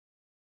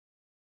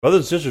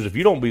 Brothers and sisters, if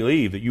you don't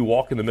believe that you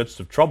walk in the midst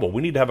of trouble,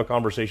 we need to have a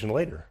conversation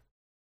later.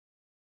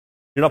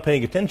 You're not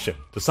paying attention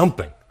to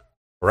something,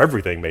 or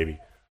everything maybe.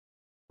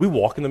 We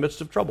walk in the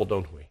midst of trouble,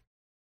 don't we?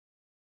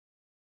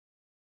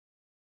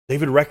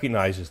 David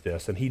recognizes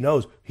this, and he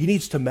knows he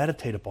needs to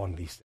meditate upon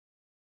these things.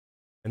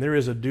 And there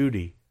is a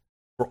duty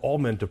for all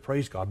men to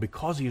praise God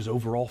because he is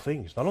over all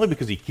things. Not only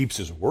because he keeps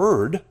his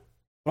word,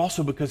 but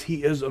also because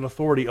he is an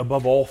authority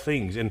above all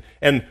things.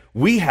 And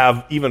we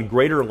have even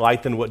greater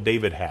light than what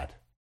David had.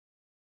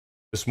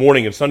 This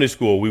morning in Sunday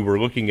school, we were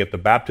looking at the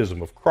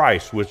baptism of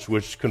Christ,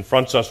 which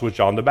confronts us with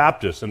John the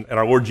Baptist. And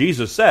our Lord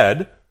Jesus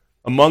said,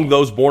 among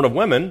those born of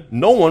women,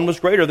 no one was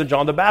greater than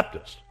John the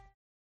Baptist.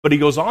 But he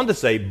goes on to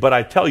say, but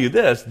I tell you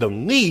this, the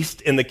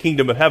least in the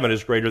kingdom of heaven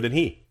is greater than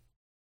he.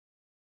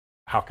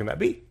 How can that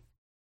be?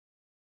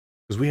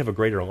 Because we have a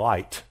greater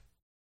light,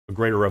 a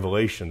greater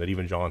revelation that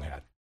even John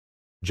had.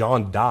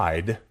 John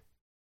died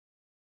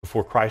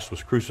before Christ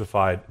was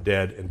crucified,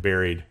 dead, and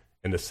buried,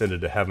 and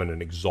ascended to heaven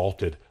and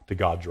exalted to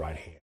God's right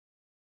hand.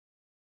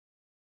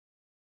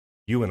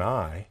 You and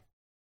I,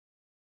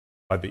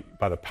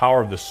 by the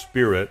power of the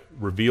Spirit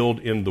revealed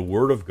in the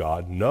Word of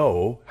God,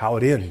 know how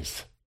it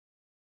ends.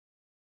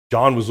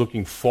 John was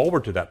looking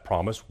forward to that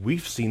promise.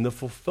 We've seen the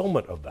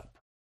fulfillment of that.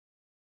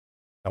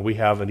 Now we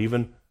have an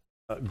even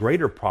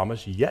greater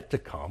promise yet to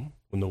come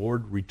when the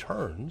Lord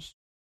returns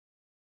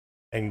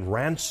and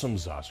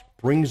ransoms us,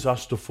 brings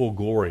us to full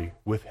glory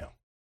with him.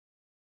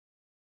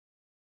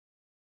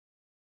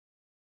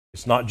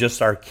 It's not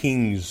just our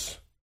kings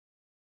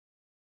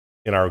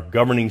in our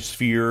governing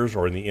spheres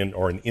or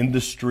in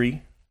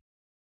industry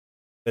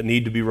that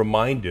need to be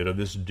reminded of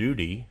this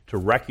duty to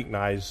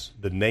recognize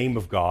the name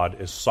of God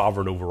as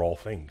sovereign over all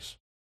things.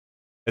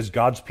 As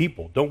God's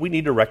people, don't we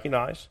need to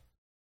recognize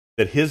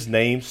that his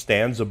name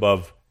stands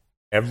above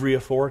every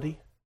authority?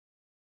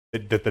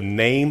 That the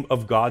name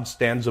of God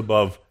stands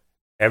above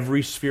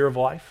every sphere of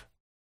life?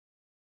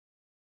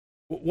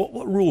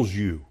 What rules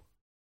you?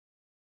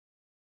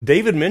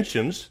 David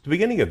mentions the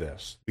beginning of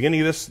this.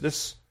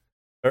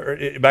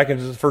 Back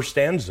into the first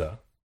stanza,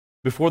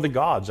 before the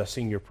gods I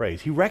sing your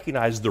praise. He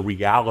recognized the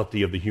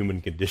reality of the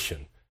human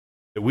condition,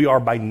 that we are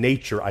by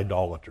nature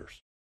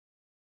idolaters.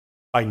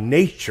 By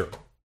nature,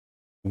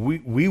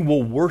 we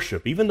will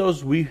worship, even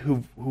those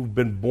who've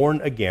been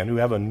born again, who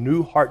have a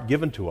new heart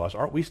given to us.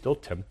 Aren't we still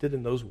tempted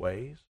in those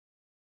ways?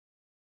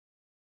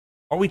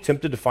 Aren't we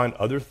tempted to find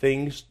other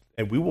things,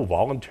 and we will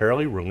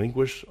voluntarily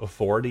relinquish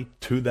authority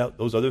to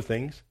those other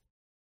things?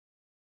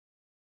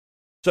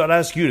 So I'd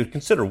ask you to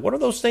consider, what are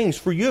those things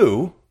for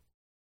you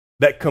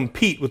that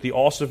compete with the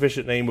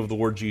all-sufficient name of the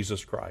Lord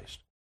Jesus Christ?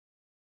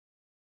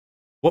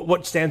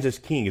 What stands as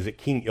king? Is it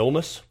King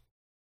Illness?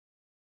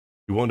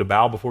 You willing to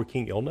bow before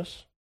King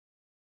Illness?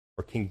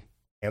 Or King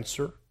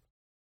Cancer?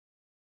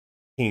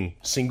 King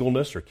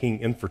Singleness? Or King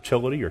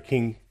Infertility? Or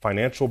King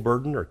Financial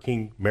Burden? Or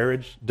King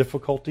Marriage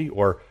Difficulty?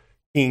 Or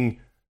King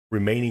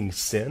Remaining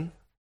Sin?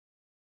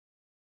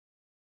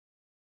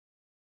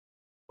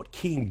 What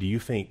king do you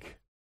think,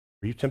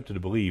 are you tempted to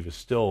believe, is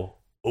still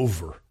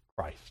over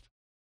Christ?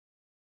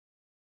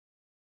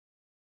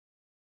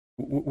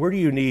 Where do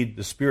you need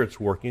the Spirit's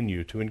work in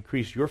you to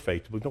increase your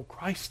faith? To believe, no,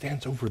 Christ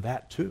stands over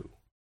that too.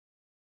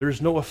 There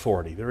is no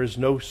authority. There is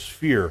no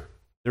sphere.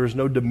 There is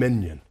no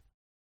dominion.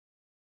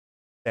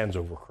 He stands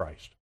over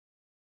Christ.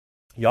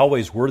 Yahweh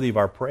is worthy of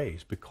our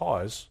praise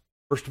because,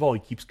 first of all, he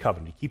keeps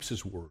covenant. He keeps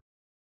his word.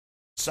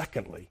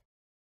 Secondly,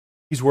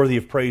 he's worthy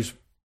of praise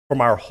from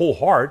our whole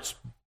hearts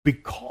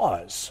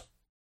because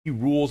he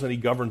rules and he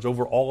governs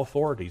over all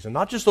authorities. And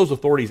not just those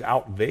authorities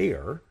out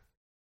there,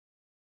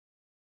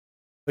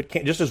 but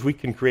just as we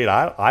can create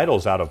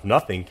idols out of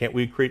nothing, can't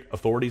we create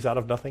authorities out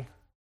of nothing?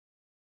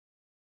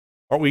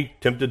 Aren't we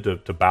tempted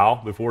to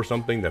bow before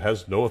something that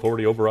has no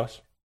authority over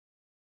us?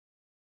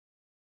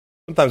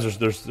 Sometimes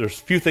there's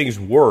few things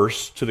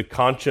worse to the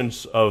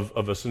conscience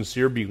of a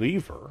sincere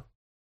believer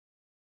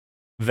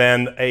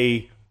than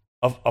a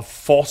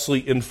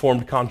falsely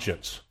informed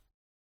conscience.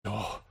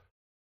 Oh,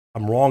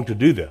 I'm wrong to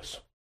do this.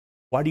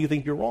 Why do you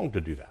think you're wrong to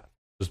do that?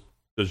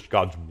 Does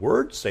God's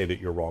word say that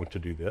you're wrong to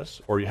do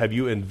this? Or have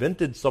you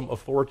invented some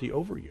authority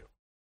over you?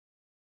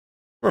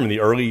 Remember in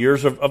the early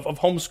years of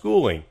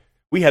homeschooling,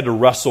 we had to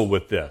wrestle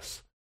with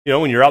this. You know,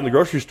 when you're out in the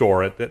grocery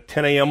store at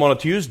 10 a.m. on a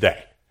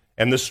Tuesday,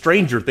 and the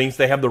stranger thinks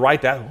they have the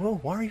right to ask, well,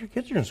 why are your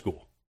kids in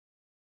school?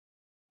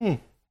 None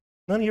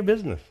of your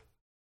business.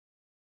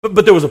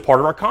 But there was a part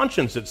of our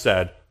conscience that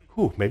said,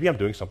 maybe I'm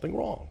doing something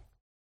wrong.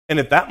 And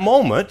at that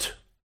moment,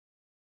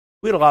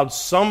 we had allowed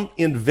some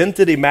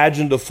invented,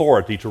 imagined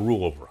authority to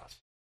rule over us.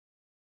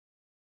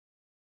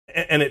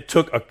 And it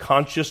took a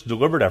conscious,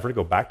 deliberate effort to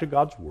go back to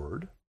God's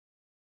word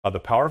by the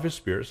power of his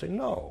Spirit and say,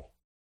 no,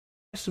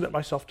 I submit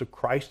myself to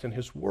Christ and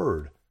his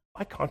word.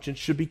 My conscience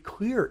should be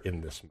clear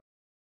in this matter.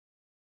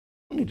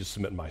 I don't need to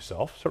submit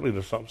myself. Certainly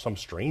there's some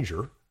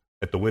stranger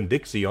at the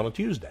Winn-Dixie on a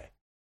Tuesday.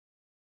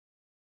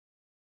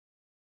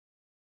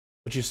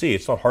 But you see,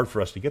 it's not hard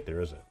for us to get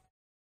there, is it?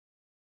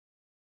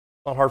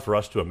 It's not hard for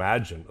us to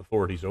imagine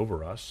authorities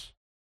over us.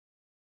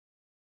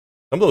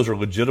 Some of those are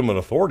legitimate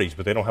authorities,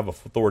 but they don't have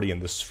authority in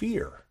this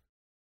sphere.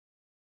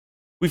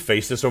 We've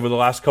faced this over the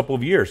last couple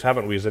of years,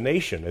 haven't we, as a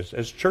nation,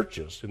 as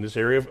churches, in this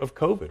area of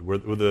COVID, where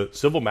the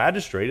civil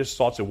magistrate has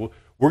thought, well,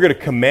 we're going to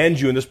command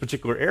you in this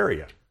particular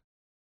area.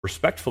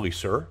 Respectfully,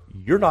 sir,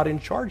 you're not in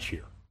charge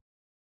here.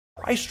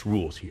 Christ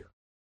rules here.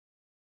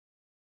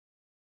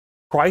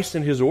 Christ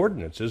and his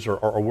ordinances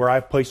are where I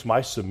place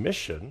my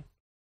submission,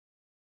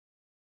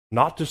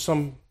 not to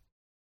some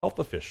health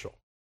official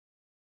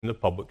in the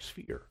public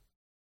sphere.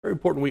 Very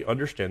important we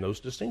understand those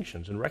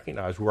distinctions and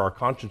recognize where our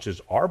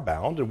consciences are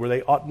bound and where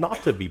they ought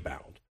not to be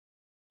bound.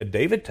 And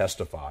David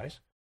testifies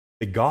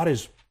that God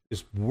is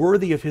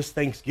worthy of his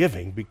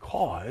thanksgiving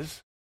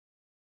because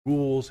he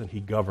rules and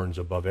he governs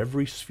above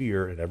every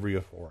sphere and every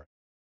authority.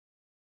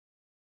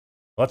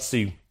 Let's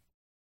see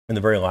in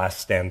the very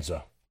last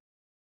stanza.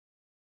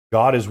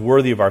 God is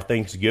worthy of our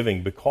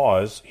thanksgiving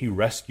because he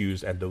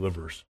rescues and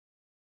delivers.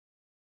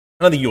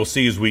 I think you'll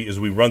see as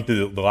we run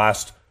through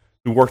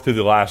we work through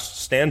the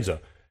last stanza,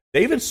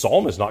 David's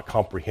psalm is not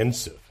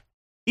comprehensive.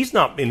 He's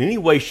not in any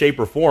way, shape,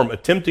 or form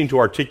attempting to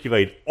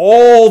articulate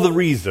all the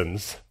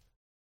reasons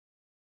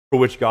for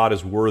which God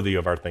is worthy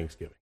of our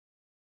thanksgiving.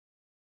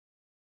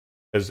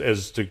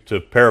 As to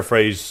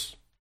paraphrase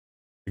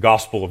the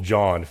Gospel of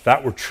John, if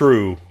that were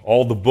true,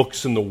 all the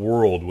books in the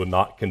world would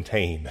not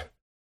contain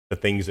the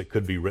things that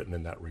could be written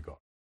in that regard.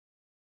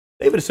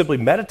 David is simply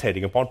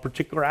meditating upon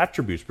particular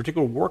attributes,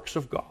 particular works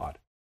of God.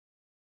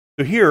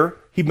 So here,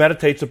 he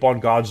meditates upon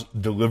God's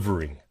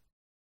delivering,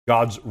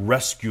 God's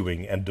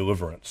rescuing and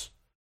deliverance.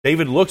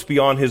 David looks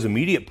beyond his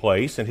immediate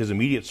place and his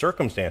immediate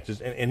circumstances,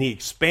 and he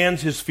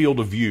expands his field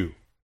of view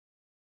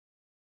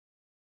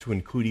to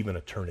include even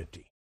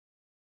eternity.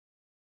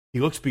 He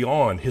looks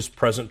beyond his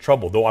present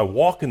trouble. Though I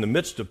walk in the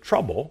midst of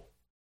trouble,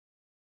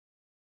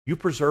 you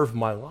preserve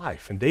my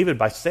life. And David,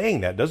 by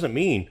saying that, doesn't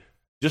mean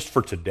just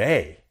for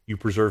today, you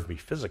preserve me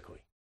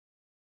physically.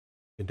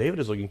 And David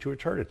is looking to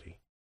eternity.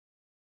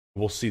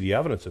 We'll see the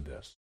evidence of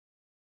this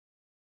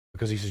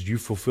because he says, you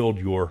fulfilled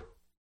your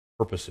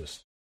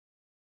purposes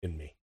in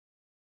me.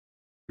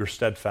 Your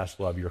steadfast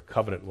love, your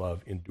covenant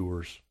love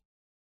endures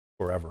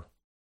forever.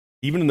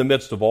 Even in the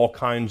midst of all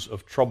kinds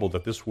of trouble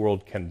that this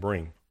world can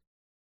bring,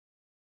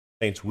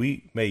 saints,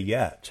 we may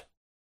yet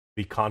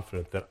be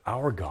confident that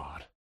our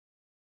God,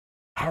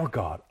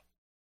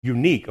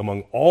 unique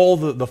among all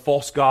the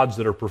false gods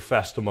that are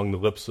professed among the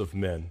lips of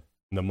men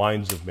and the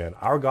minds of men,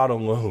 our God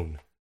alone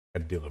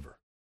can deliver.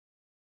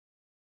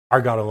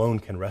 Our God alone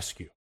can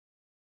rescue.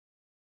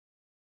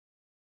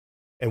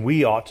 And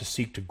we ought to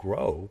seek to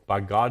grow by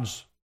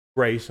God's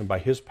grace and by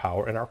his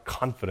power and our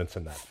confidence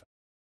in that fact.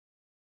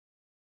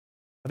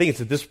 I think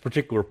it's at this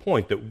particular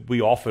point that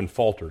we often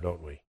falter,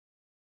 don't we?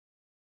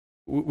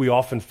 We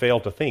often fail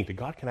to think that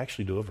God can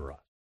actually deliver us.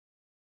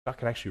 God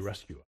can actually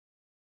rescue us.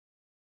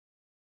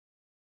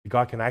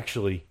 God can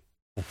actually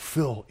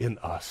fulfill in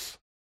us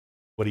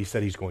what he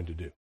said he's going to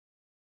do.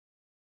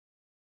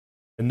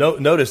 And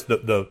notice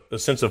the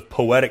sense of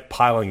poetic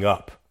piling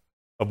up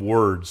of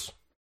words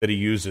that he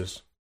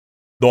uses.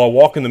 Though I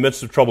walk in the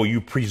midst of trouble, you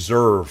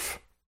preserve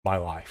my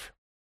life.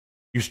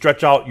 You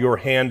stretch out your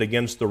hand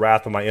against the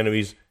wrath of my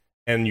enemies,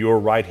 and your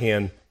right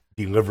hand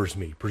delivers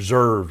me,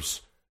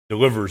 preserves,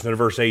 delivers. And in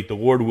verse 8, the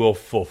Lord will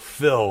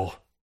fulfill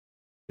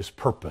his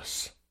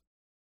purpose.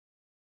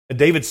 And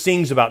David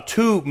sings about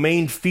two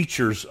main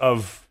features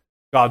of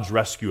God's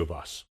rescue of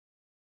us.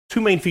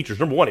 Two main features.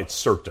 Number one, it's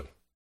certain.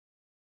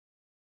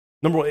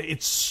 Number one,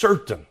 it's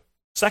certain.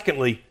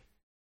 Secondly,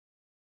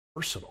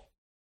 personal.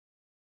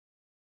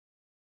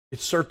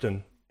 It's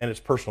certain and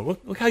it's personal.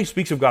 Look how he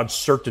speaks of God's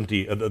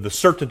certainty, the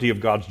certainty of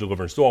God's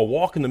deliverance. Though I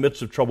walk in the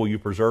midst of trouble, you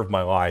preserve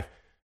my life.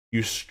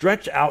 You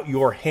stretch out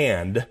your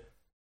hand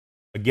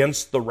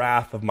against the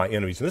wrath of my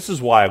enemies. And this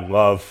is why I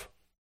love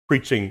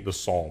preaching the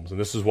Psalms. And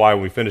this is why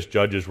when we finish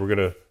Judges, we're going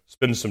to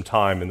spend some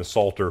time in the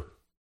Psalter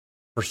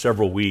for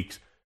several weeks.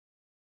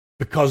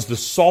 Because the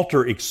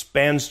Psalter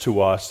expands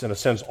to us, in a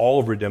sense, all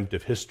of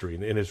redemptive history.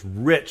 And it's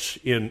rich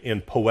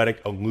in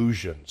poetic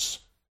allusions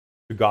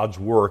to God's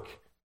work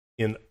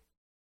in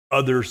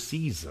other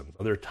seasons,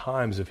 other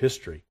times of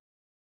history.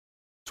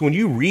 So when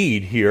you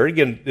read here,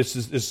 again,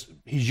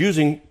 he's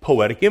using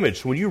poetic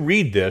image. So when you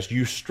read this,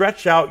 you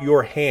stretch out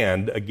your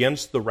hand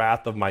against the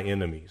wrath of my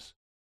enemies.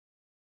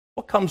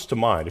 What comes to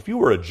mind? If you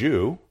were a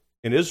Jew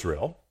in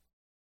Israel,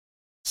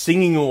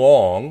 singing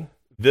along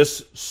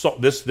this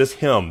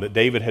hymn that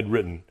David had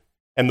written,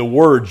 and the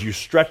words, you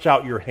stretch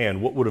out your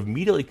hand, what would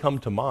immediately come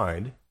to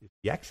mind is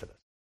the Exodus,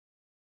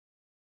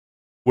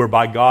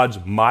 whereby God's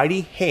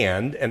mighty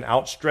hand and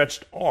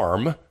outstretched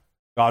arm,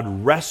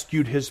 God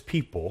rescued his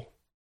people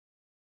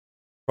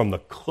from the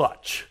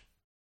clutch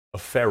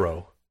of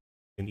Pharaoh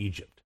in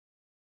Egypt.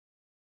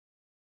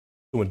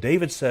 So when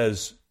David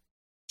says,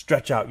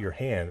 stretch out your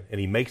hand, and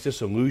he makes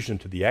this allusion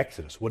to the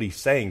Exodus, what he's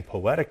saying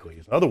poetically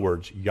is, in other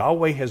words,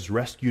 Yahweh has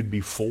rescued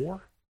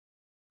before,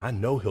 I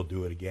know he'll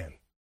do it again.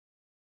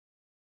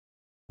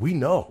 We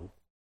know.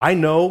 I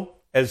know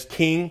as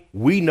king,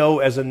 we know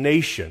as a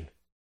nation,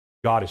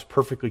 God is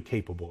perfectly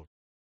capable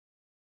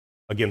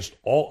against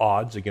all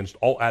odds, against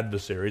all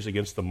adversaries,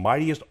 against the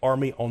mightiest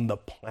army on the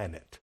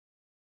planet.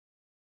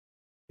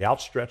 The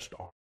outstretched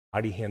arm,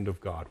 mighty hand of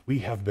God, we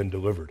have been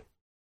delivered.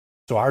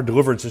 So our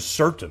deliverance is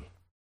certain.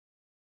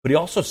 But he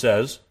also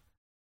says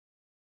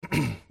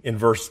in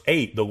verse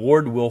 8, the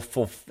Lord will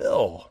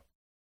fulfill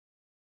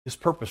his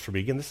purpose for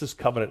me. Again, this is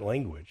covenant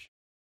language.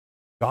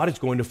 God is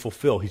going to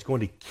fulfill. He's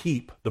going to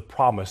keep the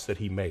promise that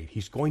he made.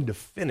 He's going to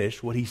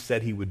finish what he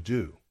said he would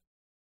do.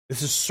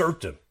 This is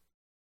certain.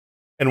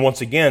 And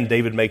once again,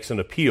 David makes an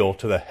appeal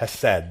to the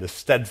hesed, the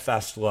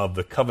steadfast love,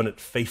 the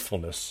covenant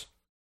faithfulness,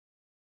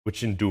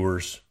 which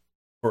endures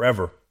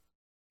forever.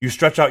 You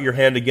stretch out your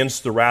hand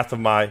against the wrath of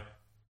my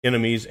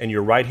enemies, and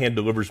your right hand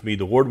delivers me.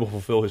 The Lord will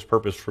fulfill his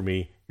purpose for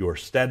me. Your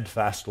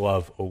steadfast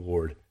love, O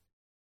Lord,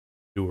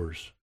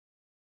 endures.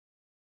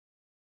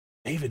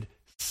 David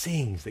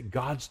sings that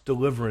God's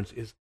deliverance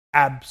is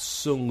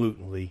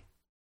absolutely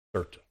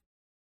certain.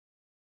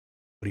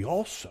 But he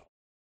also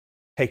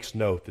takes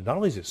note that not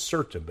only is it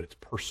certain, but it's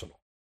personal.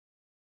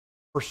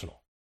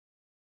 Personal.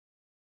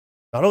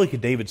 Not only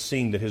could David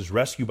sing that his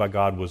rescue by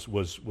God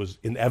was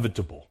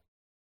inevitable,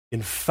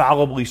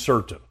 infallibly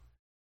certain,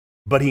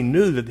 but he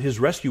knew that his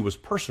rescue was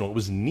personal. It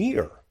was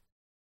near.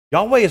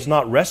 Yahweh is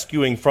not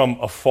rescuing from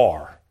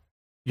afar.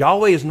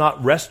 Yahweh is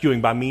not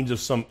rescuing by means of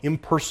some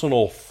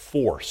impersonal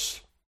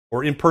force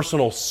or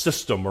impersonal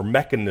system or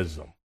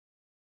mechanism.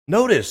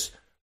 Notice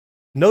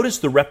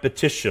the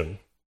repetition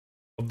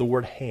of the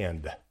word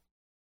hand.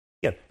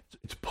 Again,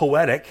 it's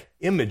poetic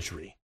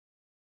imagery.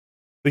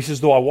 He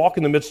says, though I walk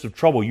in the midst of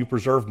trouble, you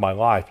preserve my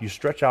life. You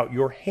stretch out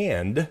your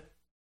hand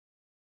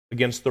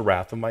against the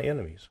wrath of my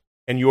enemies,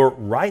 and your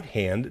right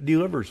hand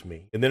delivers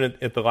me. And then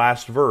at the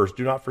last verse,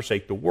 do not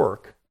forsake the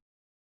work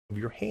of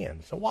your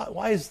hand. So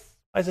why is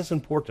this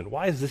important?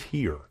 Why is this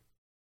here?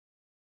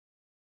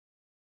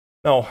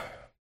 Now,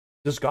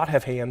 does God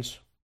have hands?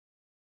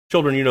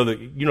 Children, you know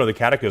the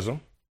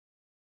catechism.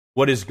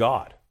 What is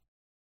God?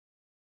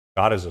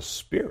 God is a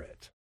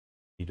spirit.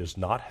 He does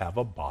not have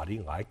a body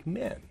like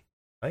men,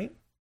 right?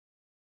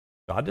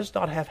 God does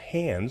not have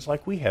hands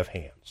like we have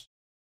hands.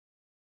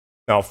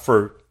 Now,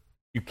 for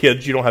you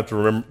kids, you don't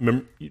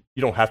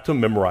have to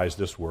memorize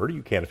this word.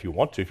 You can if you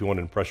want to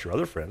impress your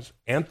other friends.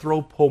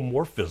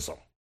 Anthropomorphism.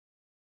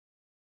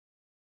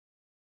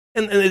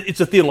 And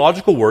it's a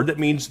theological word that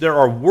means there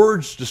are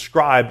words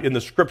described in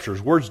the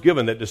Scriptures, words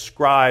given that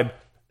describe,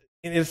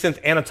 in a sense,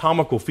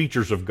 anatomical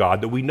features of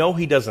God that we know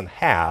he doesn't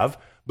have,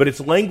 but it's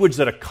language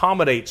that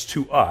accommodates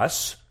to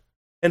us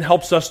and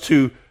helps us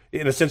to,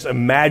 in a sense,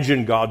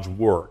 imagine God's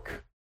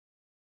work.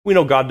 We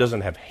know God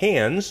doesn't have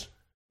hands,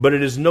 but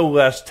it is no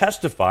less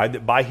testified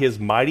that by his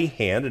mighty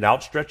hand and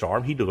outstretched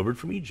arm he delivered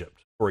from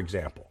Egypt, for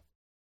example.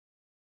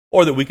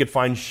 Or that we could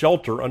find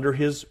shelter under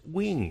his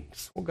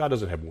wings. Well, God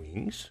doesn't have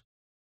wings.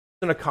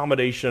 It's an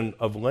accommodation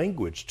of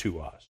language to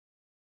us.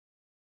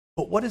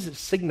 But what does it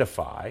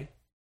signify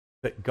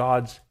that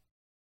God's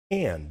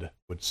hand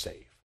would save?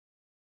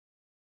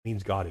 It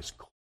means God is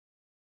close.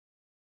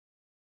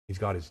 It means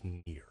God is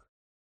near.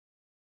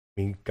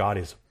 It means God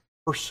is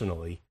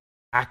personally,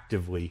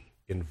 actively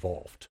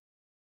involved.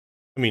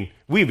 I mean,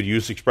 we would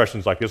use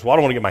expressions like this, well, I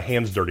don't want to get my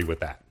hands dirty with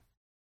that.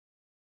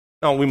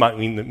 Now, we might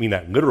mean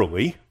that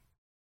literally,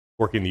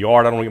 working in the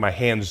yard, I don't want to get my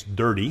hands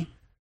dirty,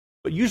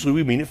 but usually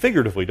we mean it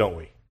figuratively, don't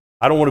we?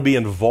 I don't want to be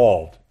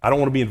involved. I don't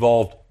want to be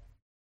involved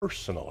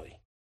personally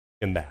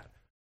in that.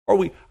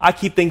 Or I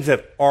keep things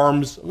at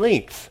arm's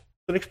length.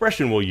 It's an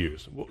expression we'll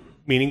use,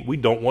 meaning we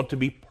don't want to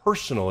be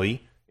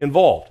personally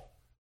involved.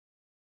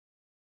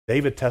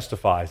 David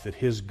testifies that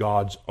his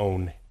God's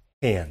own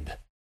hand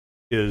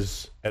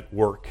is at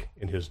work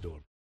in his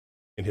deliverance,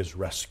 in his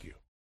rescue.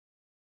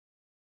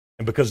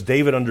 And because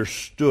David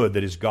understood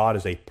that his God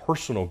is a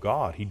personal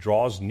God, he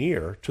draws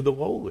near to the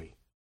lowly.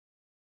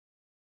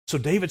 So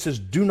David says,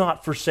 do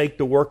not forsake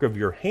the work of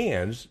your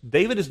hands.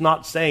 David is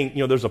not saying,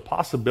 there's a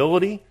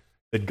possibility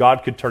that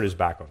God could turn his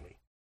back on me.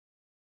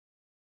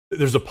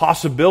 There's a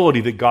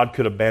possibility that God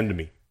could abandon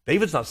me.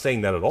 David's not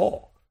saying that at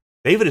all.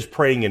 David is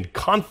praying in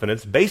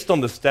confidence based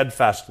on the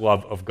steadfast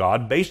love of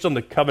God, based on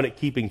the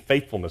covenant-keeping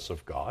faithfulness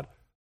of God.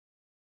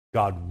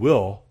 God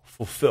will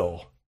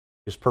fulfill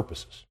his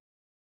purposes.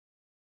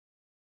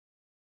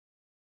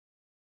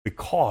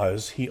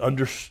 Because he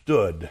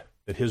understood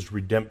that his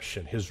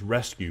redemption, his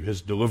rescue,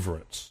 his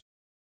deliverance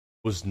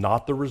was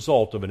not the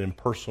result of an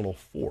impersonal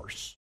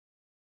force,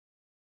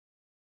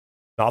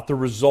 not the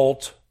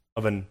result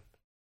of an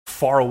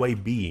faraway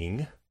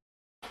being,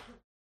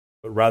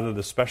 but rather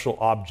the special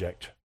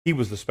object. He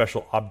was the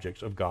special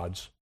object of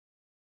God's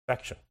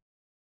affection.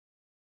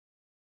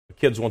 The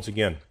kids, once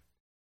again,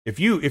 if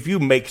you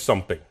make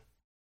something,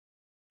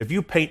 if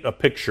you paint a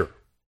picture for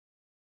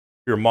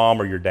your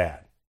mom or your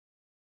dad,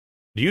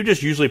 do you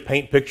just usually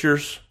paint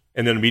pictures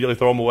and then immediately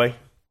throw them away?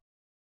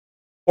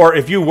 Or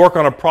if you work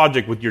on a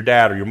project with your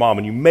dad or your mom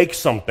and you make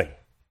something,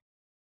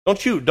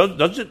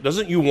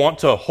 doesn't you want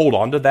to hold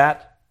on to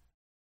that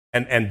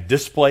and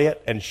display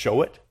it and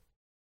show it?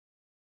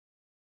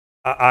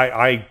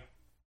 I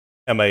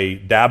am a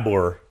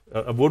dabbler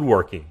of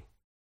woodworking,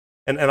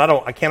 and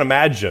I can't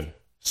imagine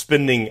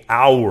spending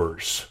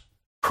hours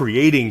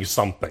creating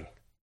something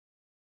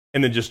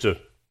and then just to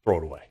throw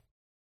it away.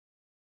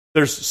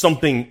 There's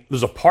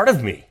a part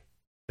of me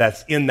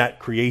that's in that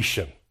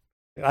creation.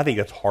 And I think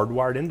that's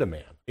hardwired into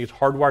man. It's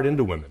hardwired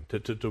into women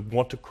to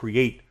want to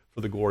create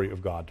for the glory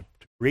of God,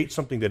 to create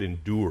something that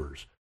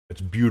endures, that's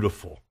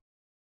beautiful.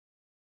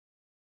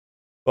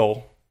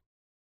 So,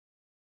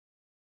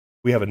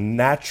 we have a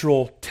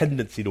natural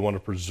tendency to want to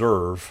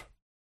preserve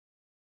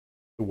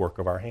the work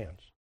of our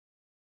hands.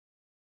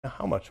 Now,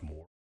 how much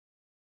more?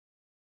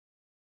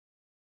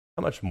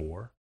 How much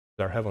more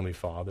is our Heavenly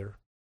Father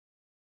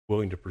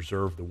willing to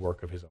preserve the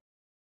work of His own?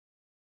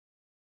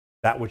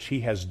 That which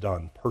He has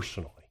done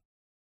personally,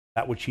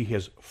 that which He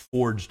has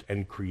forged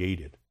and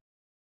created.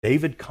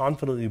 David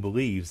confidently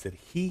believes that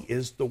he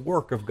is the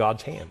work of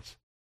God's hands.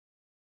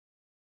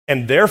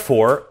 And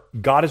therefore,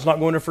 God is not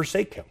going to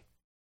forsake him.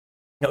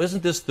 Now,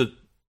 isn't this the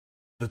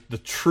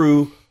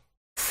true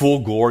full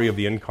glory of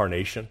the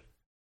incarnation?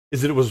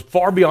 Is that it was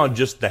far beyond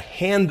just the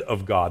hand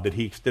of God that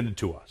He extended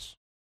to us.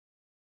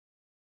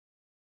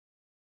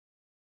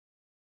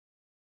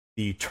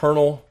 The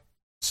eternal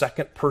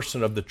second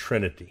person of the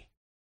Trinity,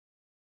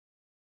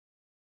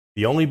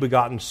 the only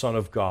begotten Son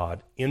of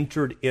God,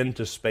 entered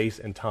into space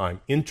and time,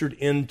 entered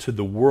into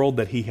the world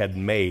that He had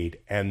made,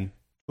 and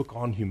took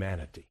on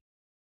humanity.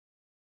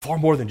 Far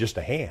more than just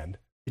a hand.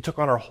 He took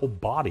on our whole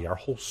body, our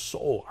whole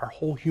soul, our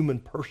whole human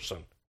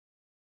person.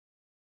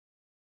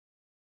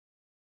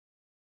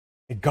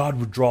 And God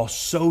would draw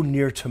so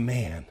near to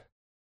man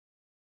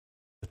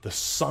that the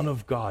Son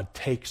of God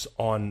takes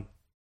on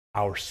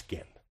our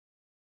skin,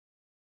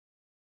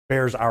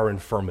 bears our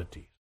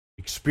infirmities,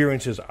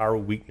 experiences our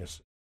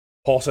weaknesses.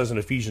 Paul says in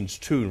Ephesians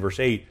 2, verse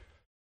 8,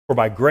 "For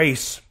by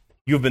grace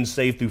you have been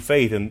saved through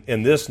faith,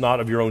 and this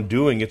not of your own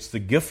doing, it's the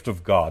gift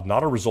of God,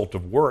 not a result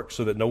of works,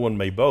 so that no one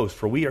may boast.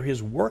 For we are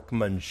His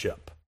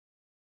workmanship,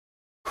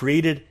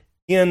 created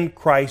in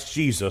Christ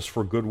Jesus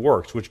for good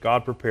works, which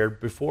God prepared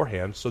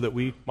beforehand so that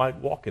we might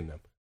walk in them."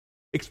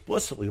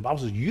 Explicitly, the Bible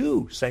says,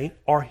 you, saint,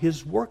 are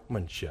His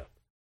workmanship.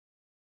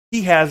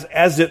 He has,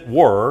 as it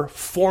were,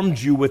 formed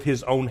you with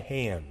His own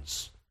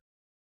hands.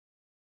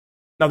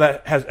 Now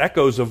that has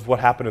echoes of what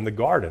happened in the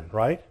garden,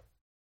 right?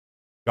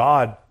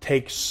 God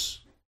takes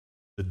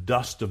the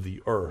dust of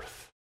the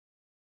earth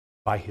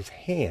by His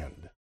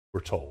hand, we're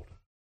told,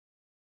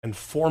 and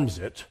forms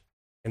it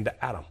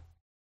into Adam.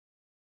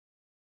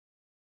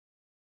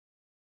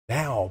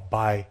 Now,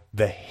 by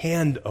the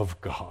hand of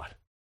God,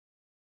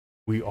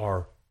 we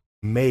are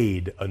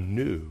made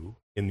anew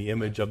in the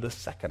image of the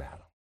second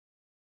Adam.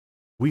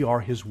 We are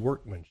His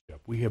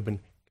workmanship. We have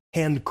been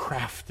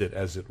handcrafted,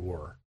 as it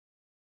were,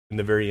 in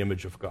the very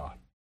image of God.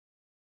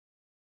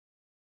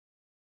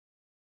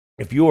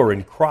 If you are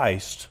in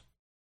Christ,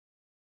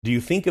 do you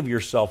think of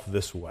yourself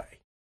this way?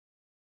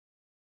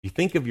 Do you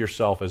think of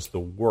yourself as the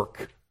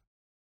work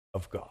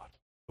of God,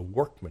 the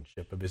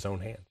workmanship of His own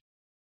hand?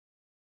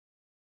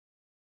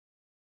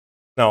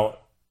 Now,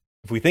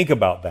 if we think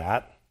about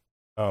that,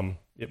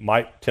 it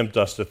might tempt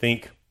us to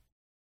think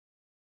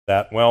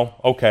that,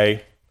 well,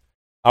 okay,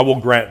 I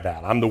will grant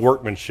that. I'm the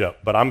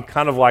workmanship, but I'm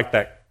kind of like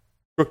that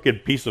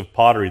crooked piece of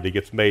pottery that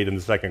gets made in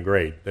the second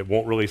grade that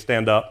won't really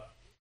stand up.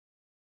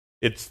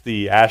 It's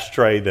the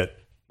ashtray that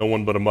no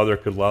one but a mother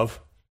could love.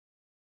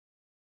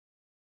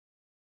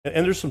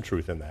 And there's some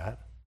truth in that.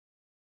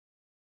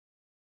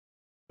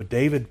 But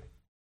David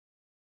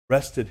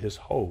rested his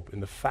hope in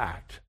the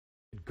fact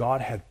that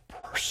God had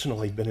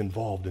personally been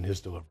involved in his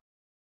deliverance.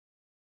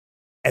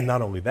 And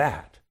not only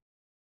that,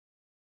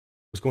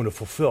 was going to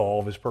fulfill all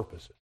of His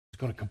purposes. He's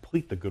going to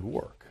complete the good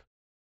work.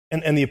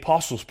 And the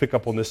apostles pick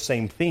up on this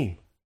same theme.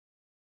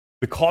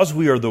 Because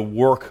we are the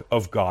work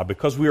of God,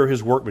 because we are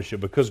His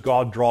workmanship, because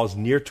God draws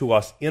near to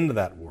us into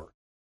that work,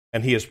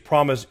 and He has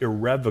promised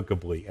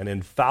irrevocably and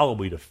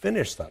infallibly to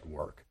finish that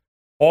work,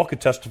 Paul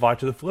could testify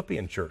to the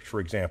Philippian church, for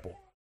example.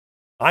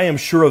 "I am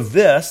sure of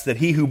this, that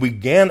He who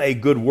began a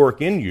good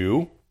work in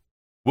you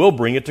will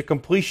bring it to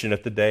completion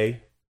at the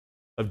day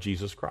of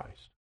Jesus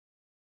Christ."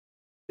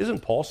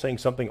 Isn't Paul saying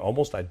something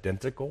almost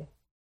identical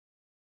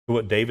to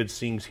what David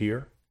sings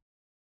here?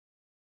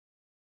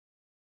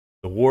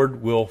 The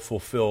Lord will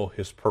fulfill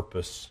His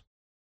purpose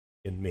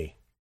in me.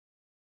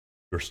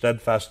 Your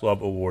steadfast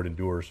love, O Lord,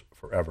 endures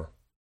forever.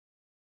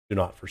 Do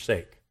not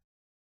forsake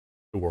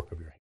the work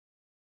of your hand.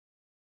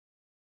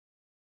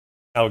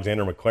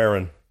 Alexander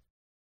Maclaren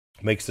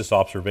makes this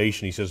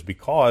observation. He says,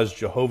 "Because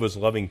Jehovah's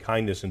loving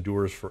kindness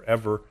endures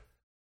forever,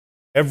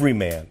 every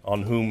man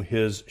on whom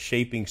His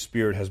shaping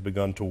spirit has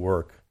begun to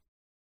work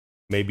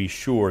may be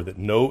sure that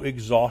no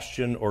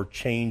exhaustion or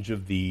change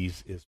of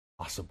these is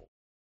possible."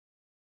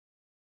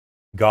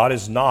 God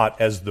is not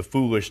as the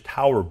foolish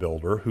tower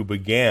builder who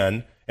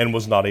began and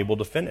was not able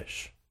to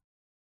finish.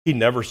 He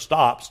never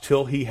stops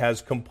till he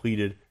has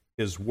completed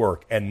his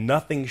work, and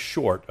nothing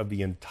short of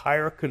the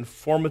entire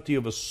conformity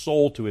of a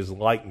soul to his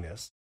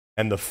likeness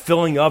and the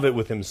filling of it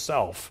with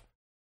himself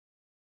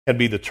can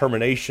be the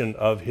termination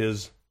of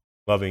his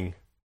loving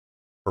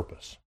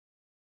purpose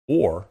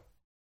or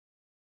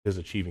his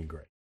achieving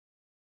grace.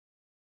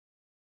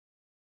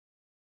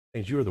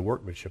 Saints, you are the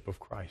workmanship of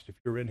Christ if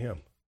you're in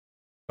him.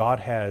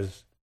 God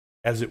has,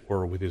 as it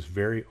were, with his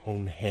very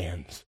own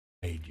hands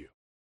made you,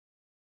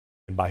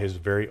 and by his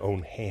very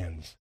own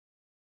hands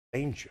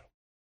sustained you.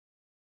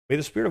 May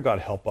the Spirit of God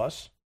help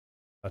us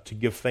to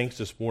give thanks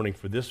this morning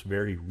for this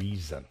very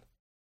reason,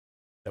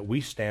 that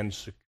we stand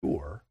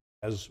secure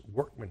as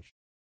workmanship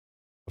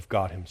of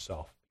God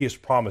himself. He has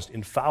promised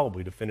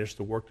infallibly to finish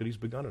the work that he's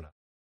begun in us.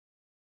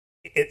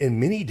 In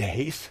many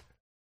days,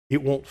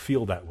 it won't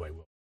feel that way,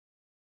 will it?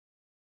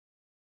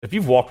 If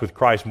you've walked with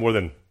Christ more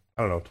than,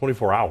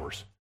 24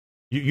 hours,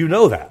 you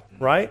know that,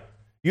 right?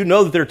 You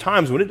know that there are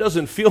times when it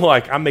doesn't feel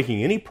like I'm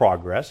making any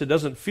progress. It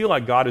doesn't feel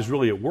like God is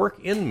really at work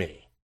in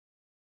me.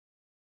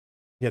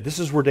 Yeah, this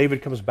is where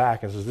David comes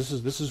back and says,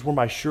 this is where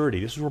my surety,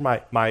 this is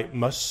where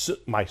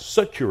my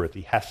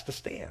security has to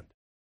stand.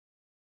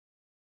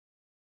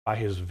 By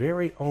his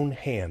very own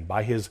hand,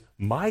 by his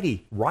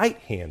mighty right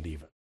hand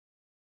even,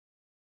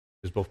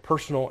 is both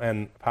personal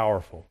and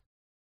powerful,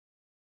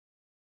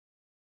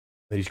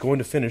 that he's going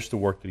to finish the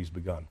work that he's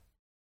begun.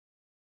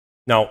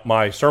 Now,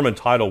 my sermon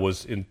title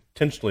was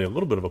intentionally a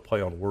little bit of a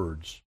play on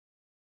words.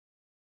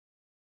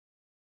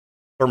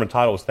 Sermon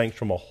title is Thanks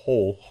from a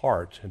Whole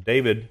Heart. And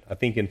David, I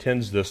think,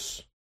 intends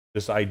this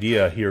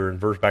idea here in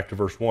back to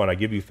verse 1. I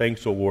give you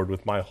thanks, O Lord,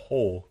 with my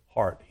whole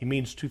heart. He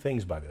means two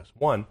things by this.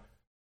 One,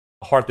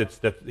 a heart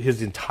that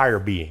his entire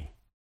being.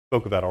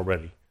 Spoke of that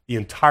already. The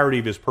entirety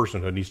of his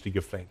personhood needs to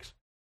give thanks.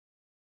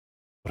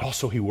 But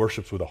also he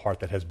worships with a heart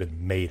that has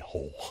been made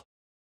whole.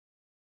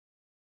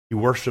 He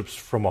worships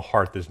from a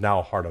heart that is now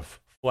a heart of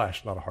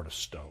flesh, not a heart of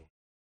stone.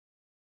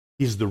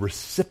 He's the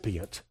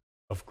recipient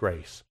of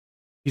grace.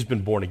 He's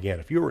been born again.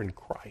 If you are in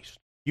Christ,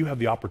 you have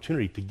the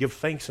opportunity to give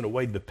thanks in a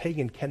way the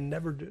pagan can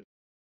never do.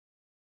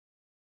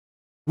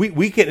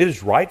 We can. It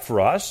is right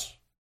for us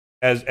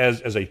as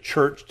a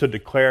church to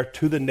declare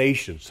to the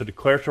nations, to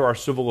declare to our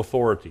civil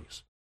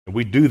authorities. And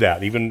we do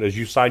that, even as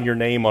you sign your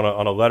name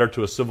on a letter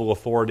to a civil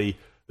authority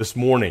this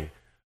morning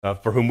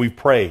for whom we've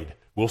prayed.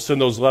 We'll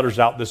send those letters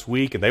out this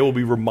week, and they will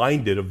be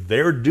reminded of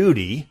their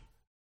duty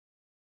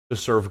to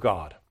serve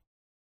God.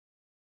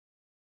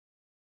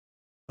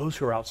 Those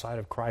who are outside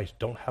of Christ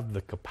don't have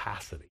the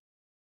capacity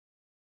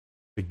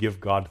to give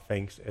God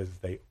thanks as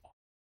they ought.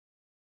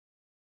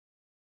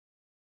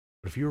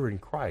 But if you're in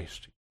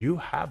Christ, you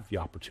have the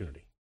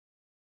opportunity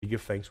to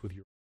give thanks with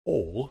your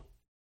whole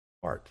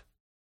heart,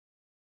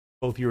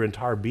 both your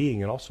entire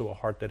being and also a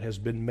heart that has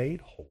been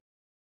made whole,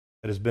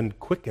 that has been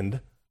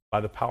quickened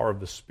by the power of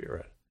the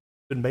Spirit,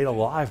 been made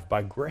alive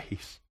by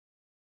grace.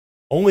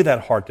 Only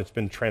that heart that's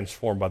been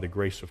transformed by the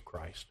grace of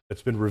Christ,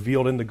 that's been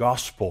revealed in the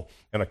gospel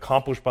and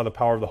accomplished by the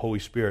power of the Holy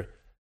Spirit,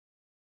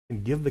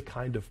 can give the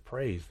kind of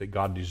praise that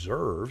God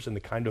deserves and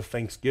the kind of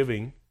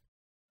thanksgiving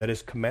that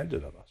is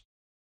commanded of us.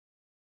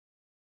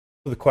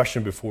 So the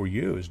question before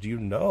you is, do you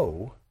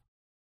know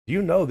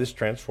this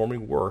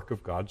transforming work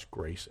of God's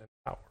grace and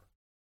power?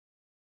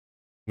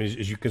 I mean,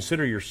 as you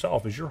consider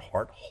yourself, is your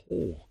heart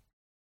whole?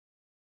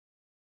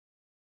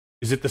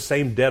 Is it the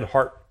same dead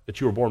heart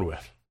that you were born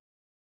with?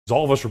 Because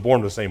all of us were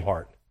born with the same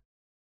heart.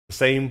 The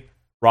same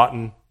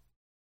rotten,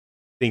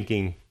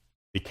 stinking,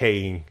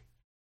 decaying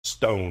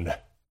stone,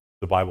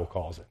 the Bible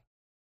calls it.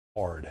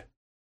 Hard,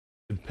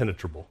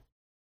 impenetrable.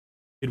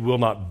 It will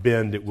not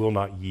bend, it will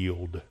not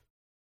yield.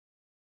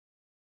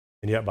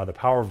 And yet, by the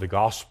power of the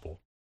gospel,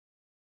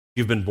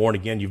 you've been born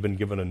again, you've been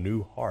given a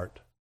new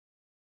heart.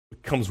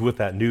 It comes with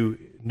that new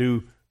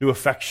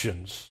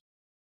affections,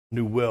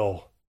 new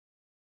will,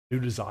 new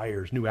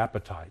desires, new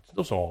appetites.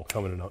 Those don't all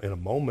come in a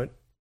moment.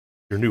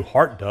 Your new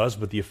heart does,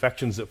 but the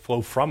affections that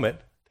flow from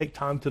it take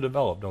time to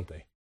develop, don't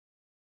they?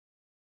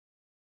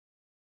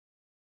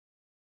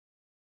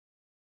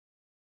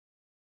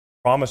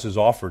 Promise is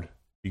offered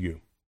to you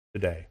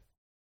today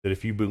that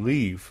if you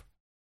believe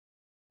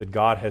that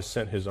God has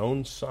sent his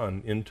own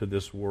Son into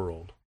this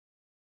world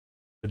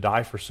to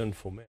die for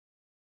sinful men,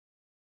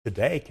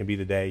 today can be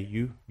the day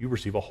you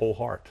receive a whole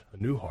heart,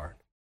 a new heart.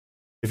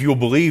 If you will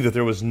believe that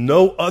there was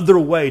no other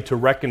way to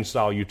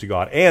reconcile you to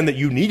God and that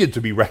you needed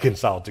to be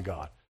reconciled to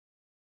God,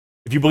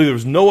 if you believe there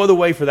was no other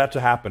way for that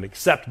to happen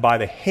except by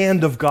the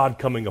hand of God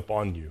coming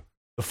upon you,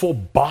 the full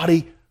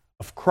body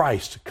of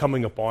Christ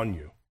coming upon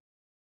you,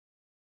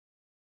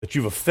 that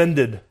you've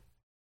offended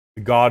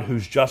the God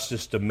whose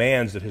justice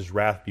demands that his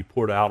wrath be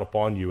poured out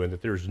upon you, and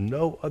that there's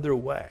no other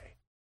way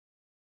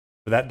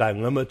for that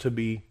dilemma to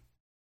be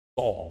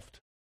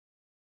solved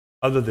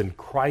other than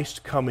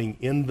Christ coming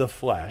in the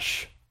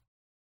flesh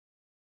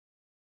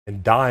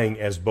and dying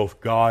as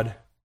both God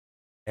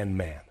and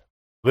man,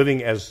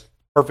 living as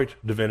perfect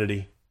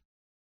divinity,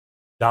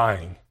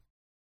 dying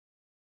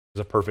as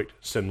a perfect,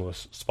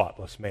 sinless,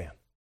 spotless man.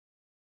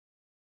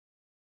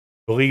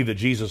 Believe that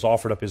Jesus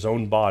offered up his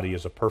own body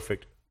as a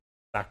perfect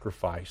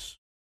sacrifice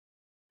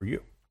for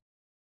you,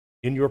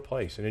 in your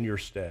place and in your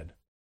stead.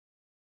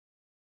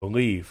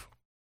 Believe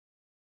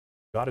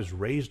God has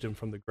raised him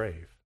from the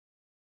grave,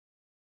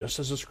 just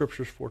as the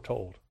Scriptures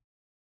foretold.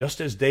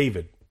 Just as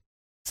David,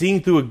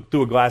 seeing through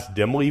a glass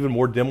dimly, even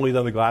more dimly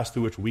than the glass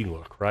through which we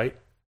look, right?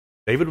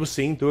 David was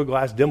seeing through a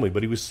glass dimly,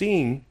 but he was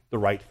seeing the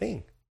right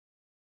thing.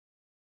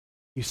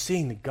 He's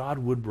seeing that God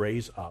would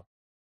raise up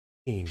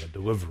a king, a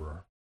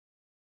deliverer,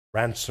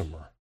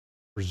 ransomer,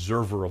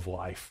 preserver of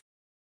life.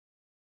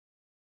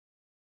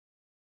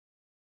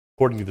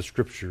 According to the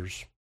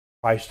Scriptures,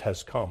 Christ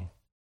has come.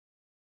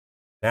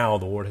 Now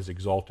the Lord has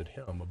exalted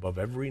him above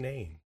every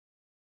name,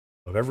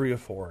 above every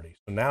authority.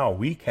 So now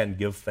we can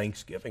give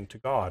thanksgiving to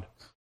God.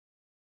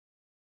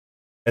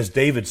 As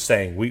David's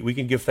saying, we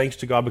can give thanks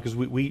to God because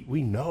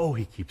we know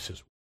he keeps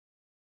his word.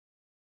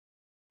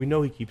 We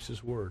know he keeps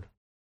his word.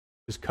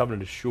 His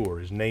covenant is sure.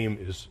 His name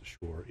is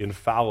sure.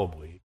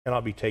 Infallibly,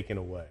 cannot be taken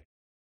away.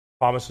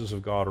 Promises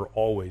of God are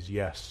always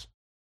yes,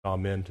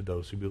 amen to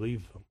those who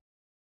believe them.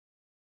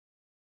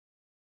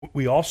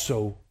 We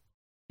also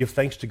give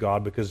thanks to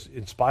God because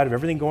in spite of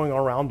everything going on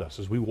around us,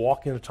 as we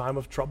walk in a time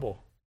of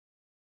trouble,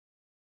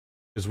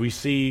 as we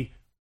see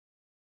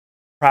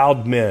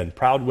proud men,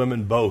 proud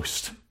women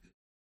boast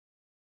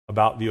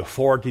about the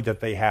authority that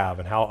they have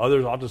and how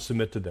others ought to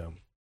submit to them,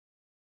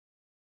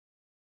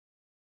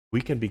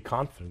 we can be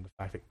confident in the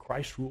fact that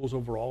Christ rules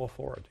over all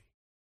authority.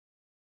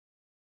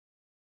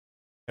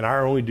 And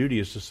our only duty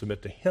is to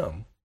submit to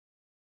him.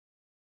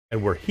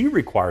 And where he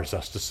requires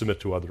us to submit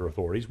to other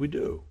authorities, we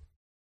do,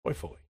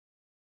 joyfully.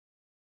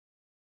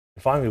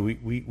 And finally,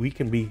 we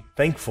can be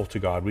thankful to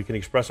God. We can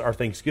express our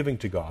thanksgiving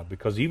to God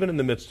because even in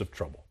the midst of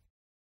trouble,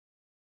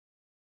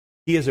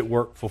 he is at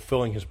work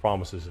fulfilling his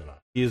promises in us.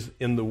 He is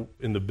in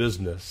the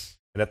business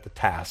and at the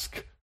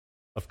task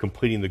of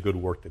completing the good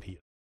work that he is.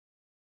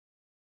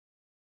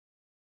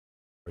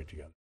 Pray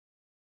together.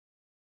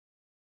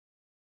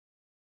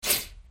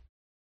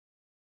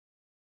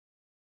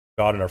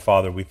 God and our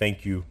Father, we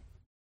thank you.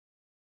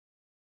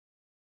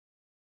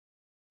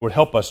 Lord,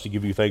 help us to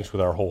give you thanks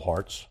with our whole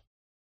hearts.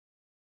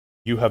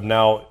 You have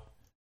now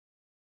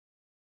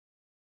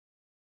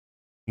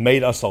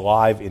made us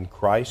alive in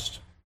Christ.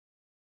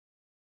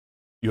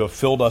 You have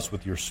filled us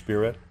with your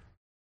Spirit.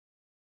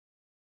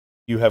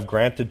 You have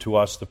granted to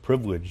us the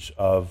privilege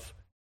of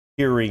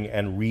hearing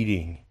and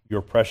reading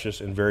your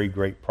precious and very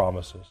great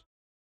promises.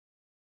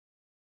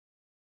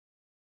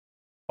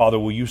 Father,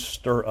 will you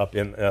stir up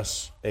in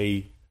us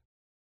a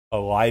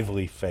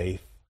lively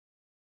faith,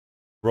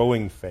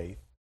 growing faith,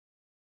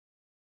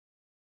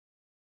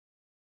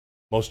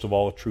 most of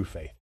all, a true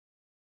faith.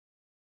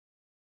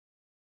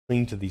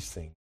 Cling to these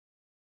things,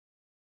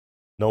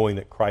 knowing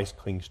that Christ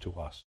clings to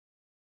us.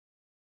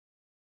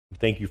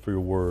 Thank you for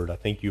your word. I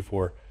thank you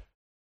for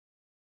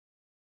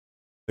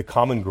the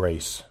common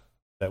grace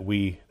that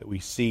we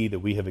see, that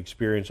we have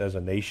experienced as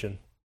a nation.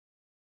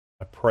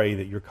 I pray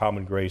that your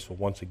common grace will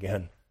once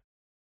again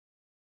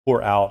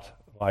pour out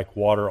like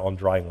water on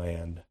dry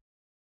land.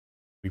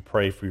 We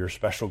pray for your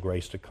special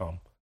grace to come,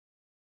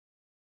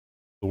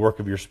 the work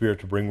of your Spirit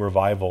to bring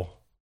revival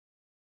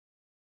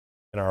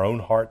in our own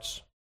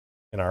hearts,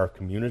 in our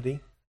community,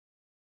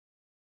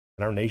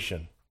 in our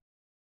nation.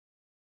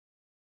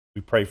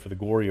 We pray for the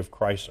glory of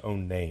Christ's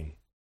own name.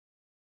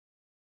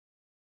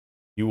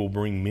 You will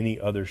bring many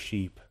other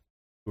sheep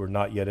who are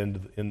not yet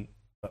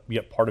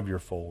yet part of your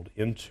fold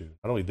into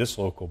not only this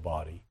local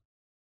body,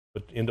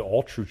 but into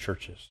all true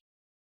churches.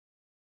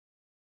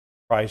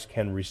 Christ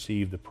can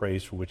receive the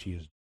praise for which he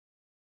is.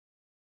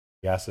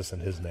 We ask this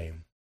in his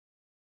name.